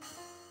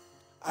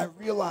I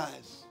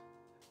realize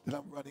that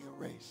I'm running a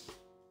race.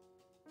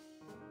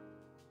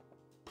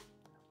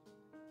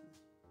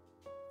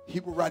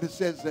 Hebrew writer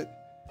says that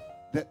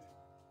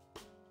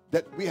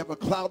we have a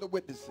cloud of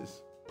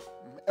witnesses.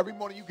 Every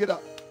morning you get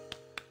up.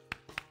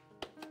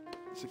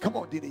 You say, come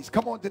on, Denise,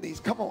 come on,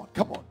 Denise, come on.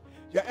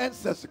 Your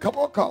ancestor, come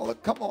on, Carla,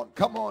 come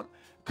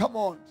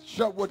on,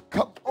 Sherwood,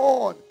 come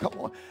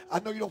on. I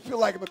know you don't feel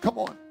like it, but come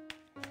on.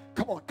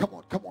 Come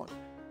on.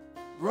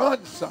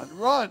 Run, son,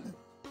 run.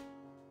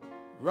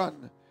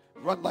 Run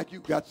like you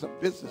got some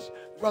business.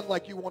 Run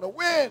like you want to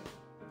win.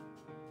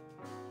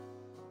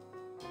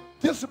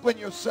 Discipline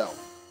yourself.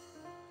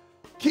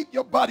 Keep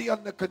your body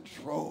under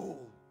control,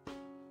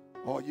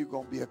 or you're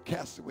going to be a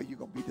castaway. You're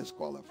going to be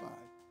disqualified.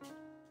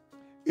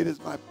 It is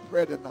my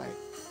prayer tonight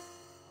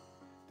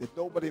that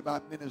nobody I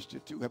minister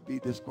to have been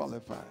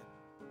disqualified.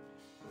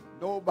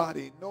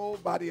 Nobody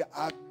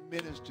I've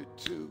ministered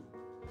to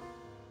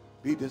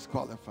be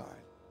disqualified.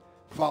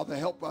 Father,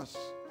 help us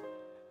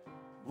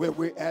where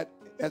we're at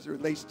as it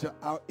relates to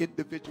our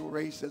individual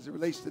race, as it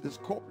relates to this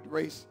corporate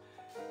race.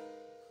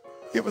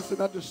 Give us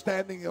an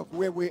understanding of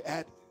where we're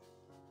at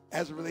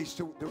as it relates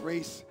to the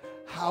race,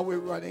 how we're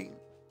running.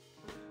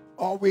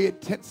 Are we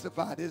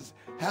intensified?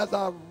 Has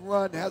our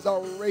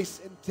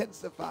race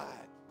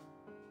intensified?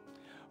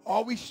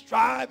 Are we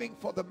striving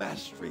for the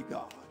mastery,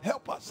 God?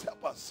 Help us.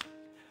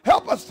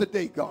 Help us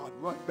today, God.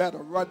 Run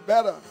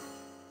better.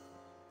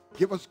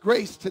 Give us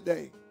grace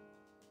today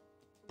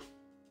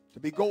to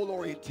be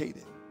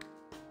goal-orientated.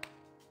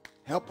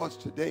 Help us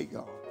today,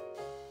 God.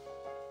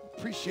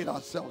 Appreciate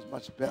ourselves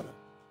much better.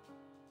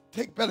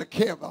 Take better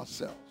care of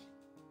ourselves.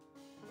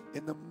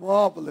 In the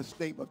marvelous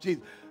name of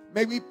Jesus.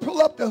 May we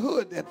pull up the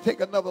hood and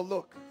take another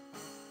look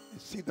and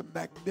see the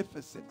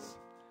magnificence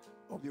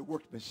of your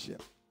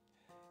workmanship.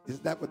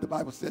 Isn't that what the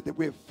Bible said? That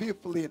we're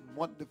fearfully and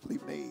wonderfully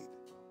made.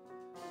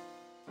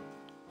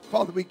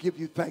 Father, we give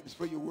you thanks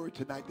for your word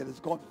tonight that has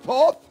gone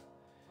forth,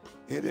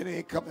 and it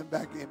ain't coming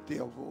back empty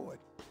or void.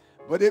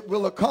 But it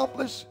will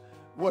accomplish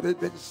what it's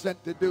been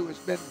sent to do. It's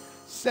been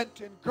sent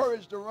to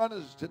encourage the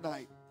runners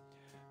tonight.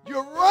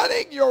 You're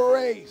running your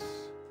race.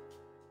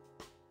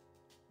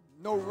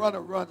 No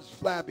runner runs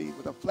flabby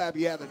with a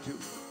flabby attitude.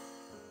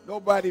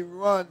 Nobody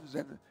runs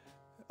and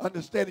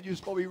understanding you're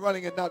supposed to be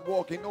running and not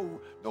walking.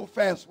 No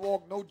fast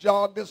walk, no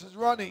jog. This is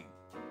running.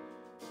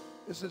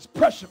 This is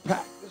pressure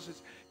packed. This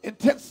is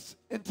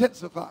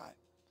intensified.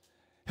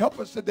 Help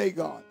us today,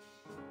 God.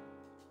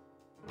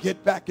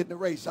 Get back in the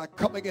race. I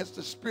come against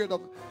the spirit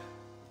of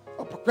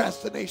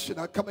procrastination.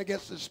 I come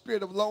against the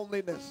spirit of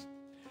loneliness.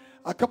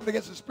 I come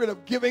against the spirit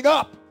of giving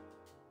up.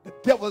 The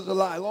devil is a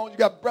lie. As long as you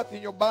got breath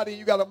in your body and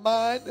you got a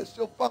mind that's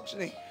still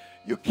functioning,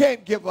 you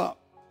can't give up.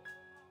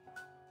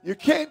 You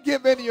can't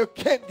give in and you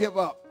can't give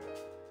up.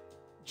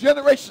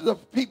 Generations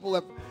of people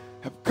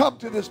have come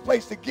to this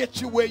place to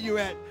get you where you're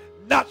at,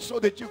 not so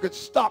that you could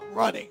stop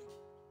running.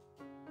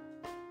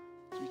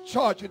 We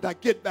charge you to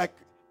get back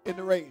in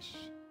the race.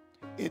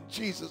 In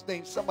Jesus'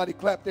 name, somebody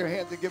clap their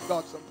hands and give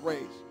God some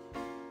praise.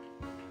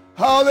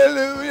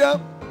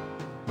 Hallelujah.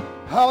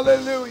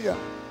 Hallelujah.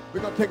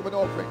 We're going to take up an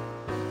offering.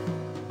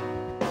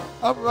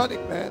 I'm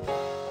running, man.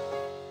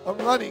 I'm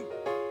running.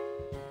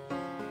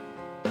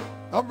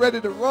 I'm ready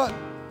to run.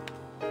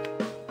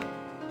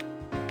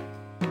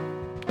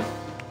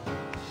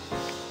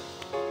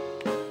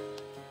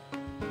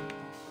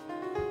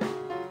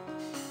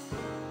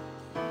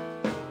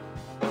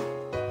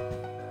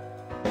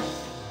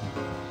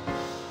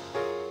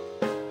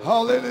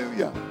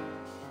 Hallelujah.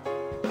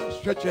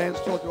 Stretch your hands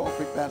toward the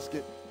offering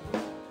basket.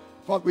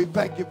 Father, we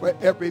thank you for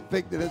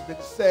everything that has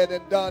been said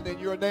and done in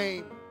your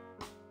name.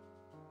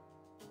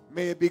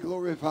 May it be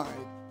glorified.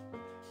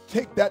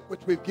 Take that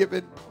which we've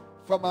given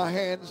from our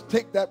hands.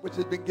 Take that which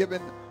has been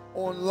given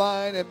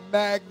online and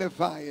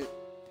magnify it.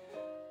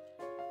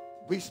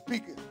 We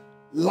speak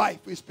life.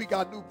 We speak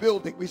our new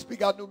building. We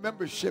speak our new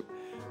membership.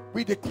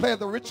 We declare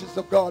the riches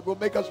of God will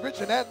make us rich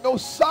and add no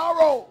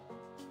sorrow.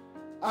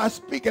 I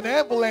speak an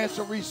avalanche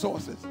of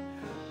resources.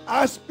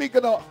 I speak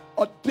a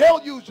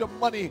deluge of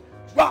money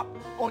drop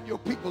on your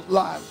people's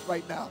lives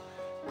right now.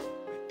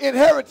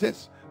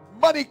 Inheritance,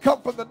 money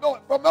come from the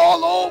north, from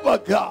all over,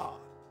 God.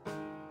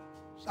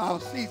 It's our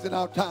season,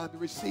 our time to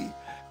receive.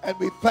 And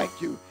we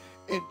thank you.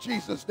 In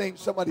Jesus' name,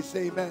 somebody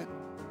say amen.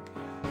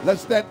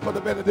 Let's stand for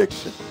the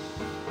benediction.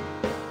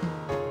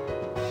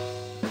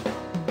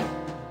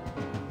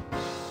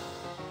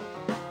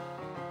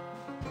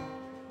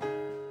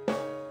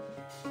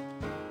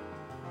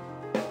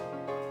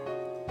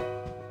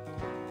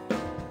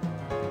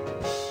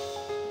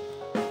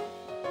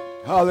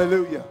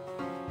 Hallelujah.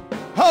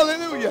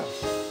 Hallelujah.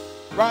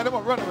 Ryan, I'm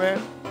a runner,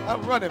 man.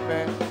 I'm running,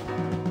 man.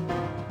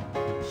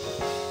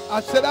 I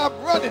said, I'm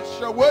running,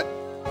 Sherwood.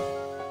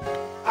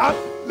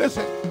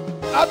 Listen,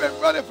 I've been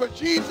running for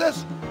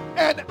Jesus,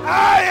 and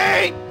I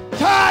ain't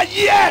tired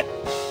yet.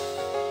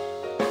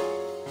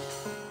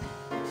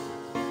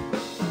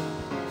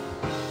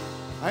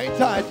 I ain't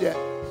tired yet.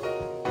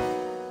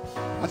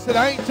 I said,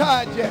 I ain't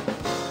tired yet.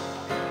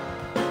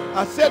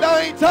 I said,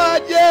 I ain't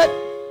tired yet.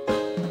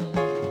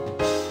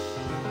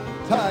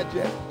 Tired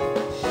yet.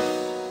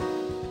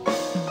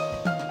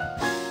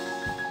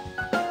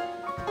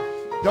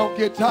 Don't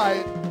get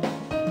tired.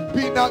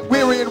 Be not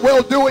weary in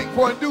well-doing,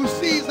 for a new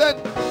season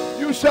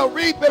you shall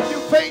reap if you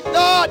faint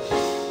not.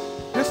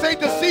 This ain't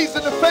the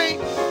season to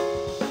faint.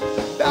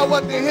 Now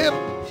unto him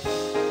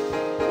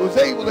who's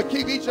able to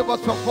keep each of us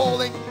from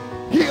falling.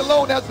 He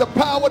alone has the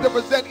power to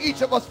present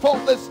each of us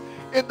faultless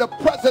in the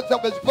presence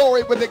of his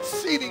glory with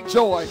exceeding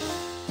joy.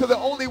 To the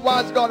only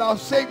wise God, our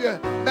Savior,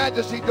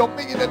 majesty,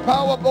 dominion, and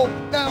power, both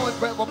now and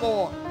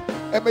forevermore.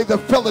 And may the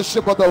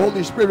fellowship of the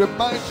Holy Spirit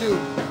remind you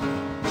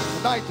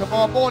tonight,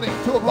 tomorrow morning,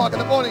 2 o'clock in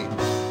the morning.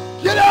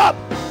 Get up!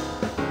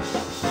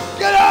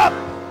 Get up!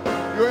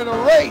 You're in a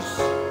race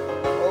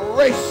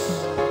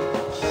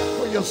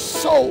for your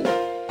soul.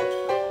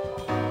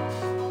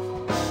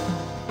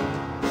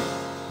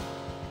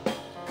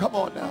 Come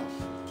on now.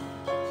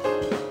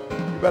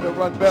 You better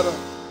run better.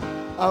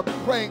 I'm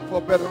praying for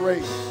a better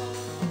race.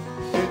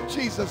 In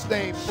Jesus'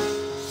 name,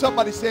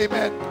 somebody say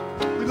amen.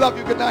 We love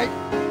you. Good night.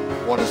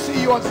 Want to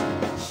see you on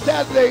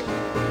Saturday,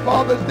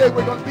 Father's Day.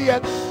 We're going to be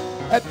at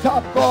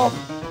Top Golf.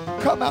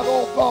 Come out,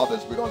 all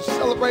fathers. We're going to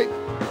celebrate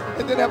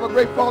and then have a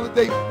great Father's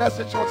Day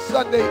message on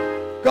Sunday.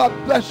 God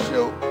bless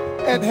you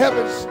and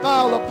heaven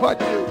smile upon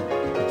you.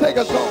 Take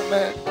us home,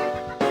 man.